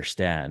I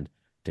understand,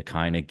 to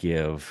kind of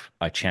give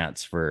a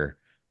chance for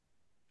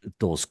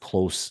those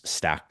close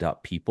stacked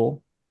up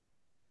people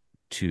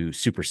to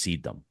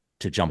supersede them,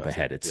 to jump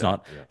ahead. It's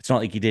not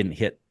like you didn't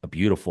hit a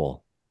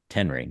beautiful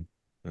 10 ring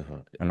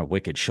and a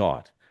wicked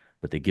shot,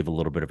 but they give a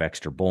little bit of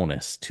extra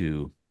bonus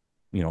to,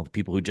 the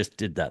people who just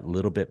did that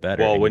little bit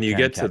better. Well, when you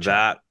get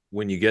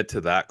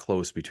to that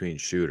close between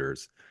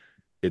shooters,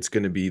 it's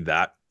going to be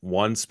that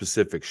one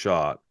specific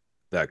shot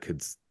that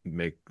could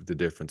make the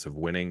difference of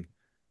winning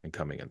and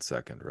coming in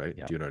second, right?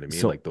 Yeah. Do you know what I mean?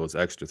 So, like those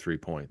extra 3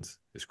 points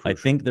is crucial.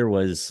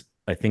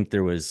 I think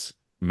there was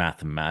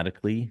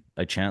mathematically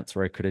a chance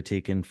where I could have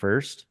taken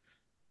first,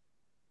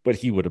 but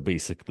he would have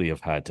basically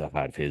had to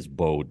have his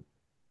bow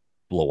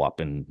blow up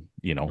and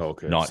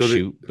not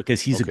shoot,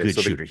 because he's a good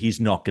shooter.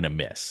 He's not going to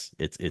miss.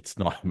 It's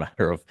not a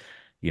matter of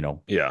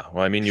Yeah,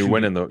 well, I mean, you're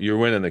winning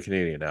the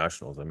Canadian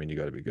Nationals. I mean, you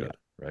got to be good,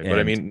 right? But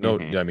I mean,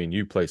 I mean,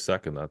 you play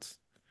second. That's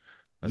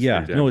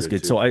it's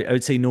good. So I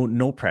would say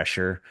no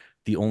pressure.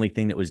 The only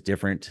thing that was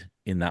different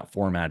in that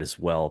format as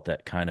well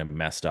that kind of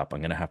messed up, I'm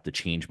going to have to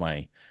change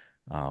my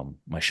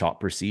my shot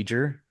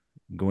procedure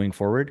going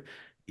forward,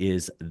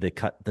 is they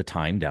cut the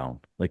time down.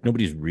 Like,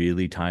 nobody's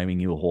really timing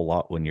you a whole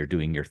lot when you're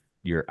doing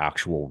your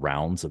actual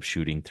rounds of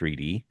shooting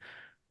 3D,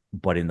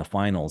 but in the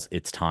finals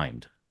it's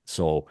timed.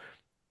 So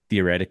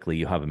theoretically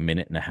you have a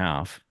minute and a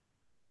half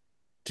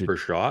per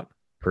shot.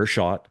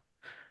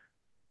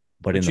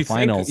 But in the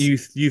finals,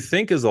 you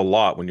think is a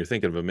lot when you're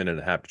thinking of a minute and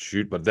a half to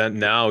shoot. But then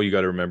now you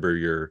got to remember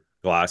your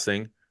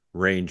glassing,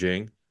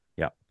 ranging,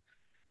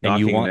 and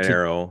you want an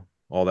arrow,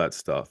 all that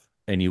stuff.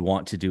 And you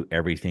want to do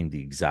everything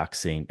the exact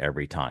same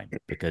every time,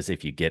 because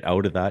if you get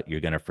out of that,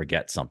 you're going to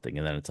forget something,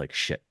 and then it's like,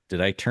 shit,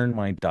 did I turn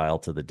my dial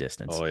to the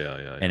distance? Oh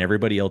yeah. And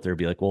everybody out there will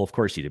be like, well, of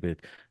course you did. But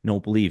no,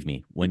 believe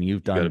me, when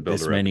you've done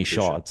this many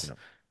shots,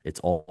 it's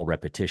all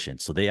repetition.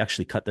 So they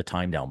actually cut the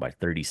time down by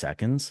 30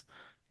 seconds.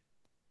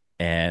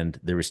 And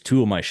there was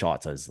two of my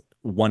shots.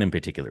 One in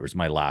particular was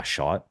my last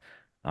shot.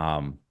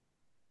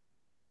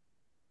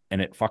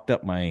 And it fucked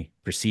up my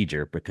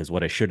procedure, because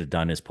what I should have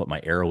done is put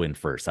my arrow in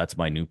first. That's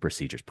my new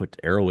procedures. Put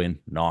the arrow in,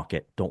 knock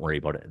it, don't worry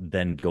about it.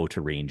 Then go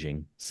to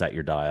ranging, set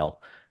your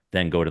dial,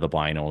 then go to the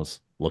binos,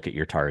 look at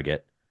your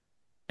target,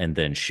 and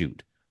then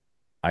shoot.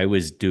 I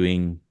was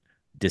doing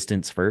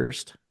distance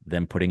first,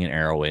 then putting an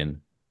arrow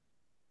in,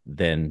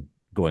 then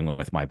going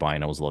with my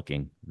binos,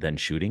 looking, then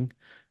shooting.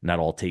 And that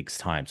all takes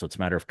time. So it's a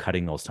matter of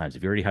cutting those times.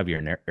 If you already have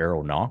your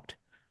arrow knocked,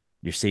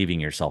 you're saving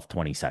yourself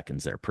 20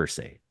 seconds there per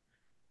se.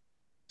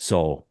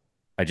 So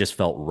I just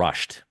felt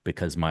rushed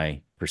because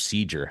my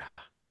procedure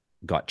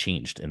got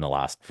changed in the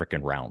last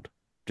freaking round,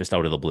 just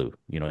out of the blue.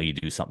 You know, you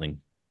do something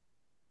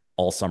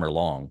all summer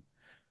long,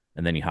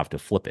 and then you have to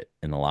flip it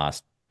in the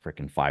last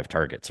freaking 5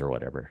 targets or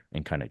whatever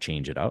and kind of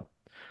change it up.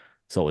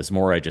 So it was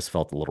more, I just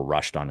felt a little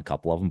rushed on a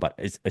couple of them, but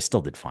I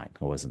still did fine.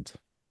 I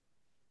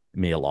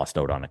may have lost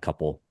out on a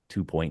couple,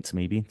 2 points,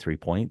 maybe 3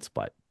 points,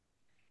 but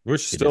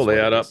which still they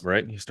add up,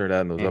 right? You start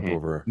adding those up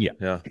over.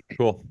 Yeah.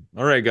 Cool.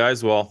 All right,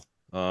 guys. Well,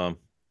 I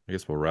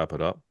guess we'll wrap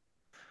it up.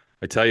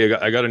 I tell you,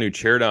 I got a new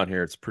chair down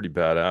here. It's pretty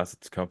badass.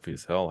 It's comfy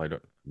as hell.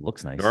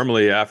 Looks nice.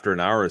 Normally, after an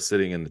hour of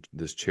sitting in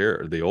this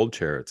chair, the old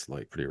chair, it's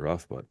like pretty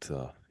rough, but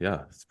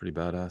yeah, it's pretty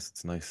badass.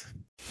 It's nice.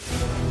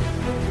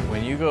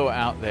 When you go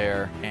out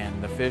there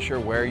and the fish are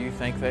where you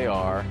think they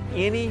are,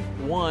 any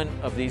one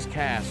of these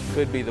casts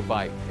could be the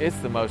bite. It's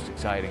the most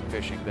exciting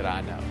fishing that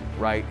I know,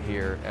 right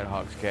here at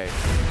Hawks Cave.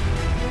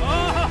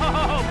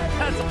 Oh,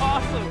 that's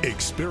awesome!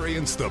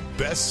 Experience the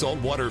best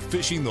saltwater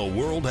fishing the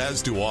world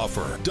has to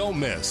offer. Don't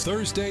miss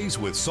Thursdays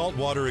with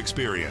Saltwater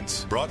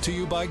Experience, brought to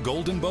you by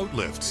Golden Boat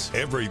Lifts,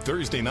 every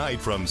Thursday night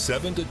from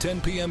 7 to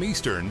 10 p.m.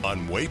 Eastern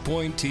on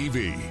Waypoint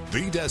TV,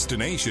 the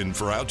destination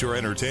for outdoor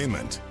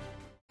entertainment.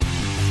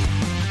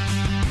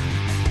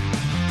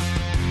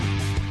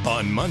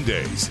 On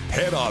Mondays,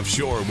 head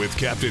offshore with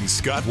Captain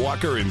Scott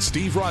Walker and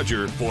Steve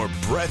Roger for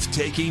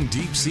breathtaking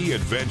deep-sea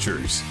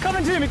adventures.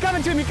 Coming to me.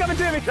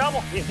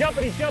 Double. He's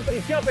jumping.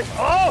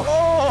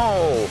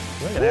 Oh!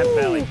 Look at that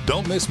belly.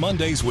 Don't miss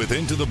Mondays with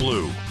Into the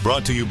Blue,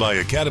 brought to you by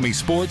Academy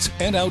Sports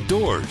and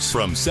Outdoors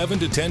from 7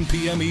 to 10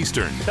 p.m.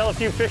 Eastern. Tell a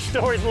few fish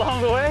stories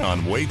along the way.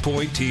 On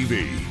Waypoint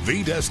TV,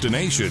 the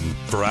destination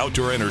for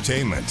outdoor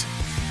entertainment.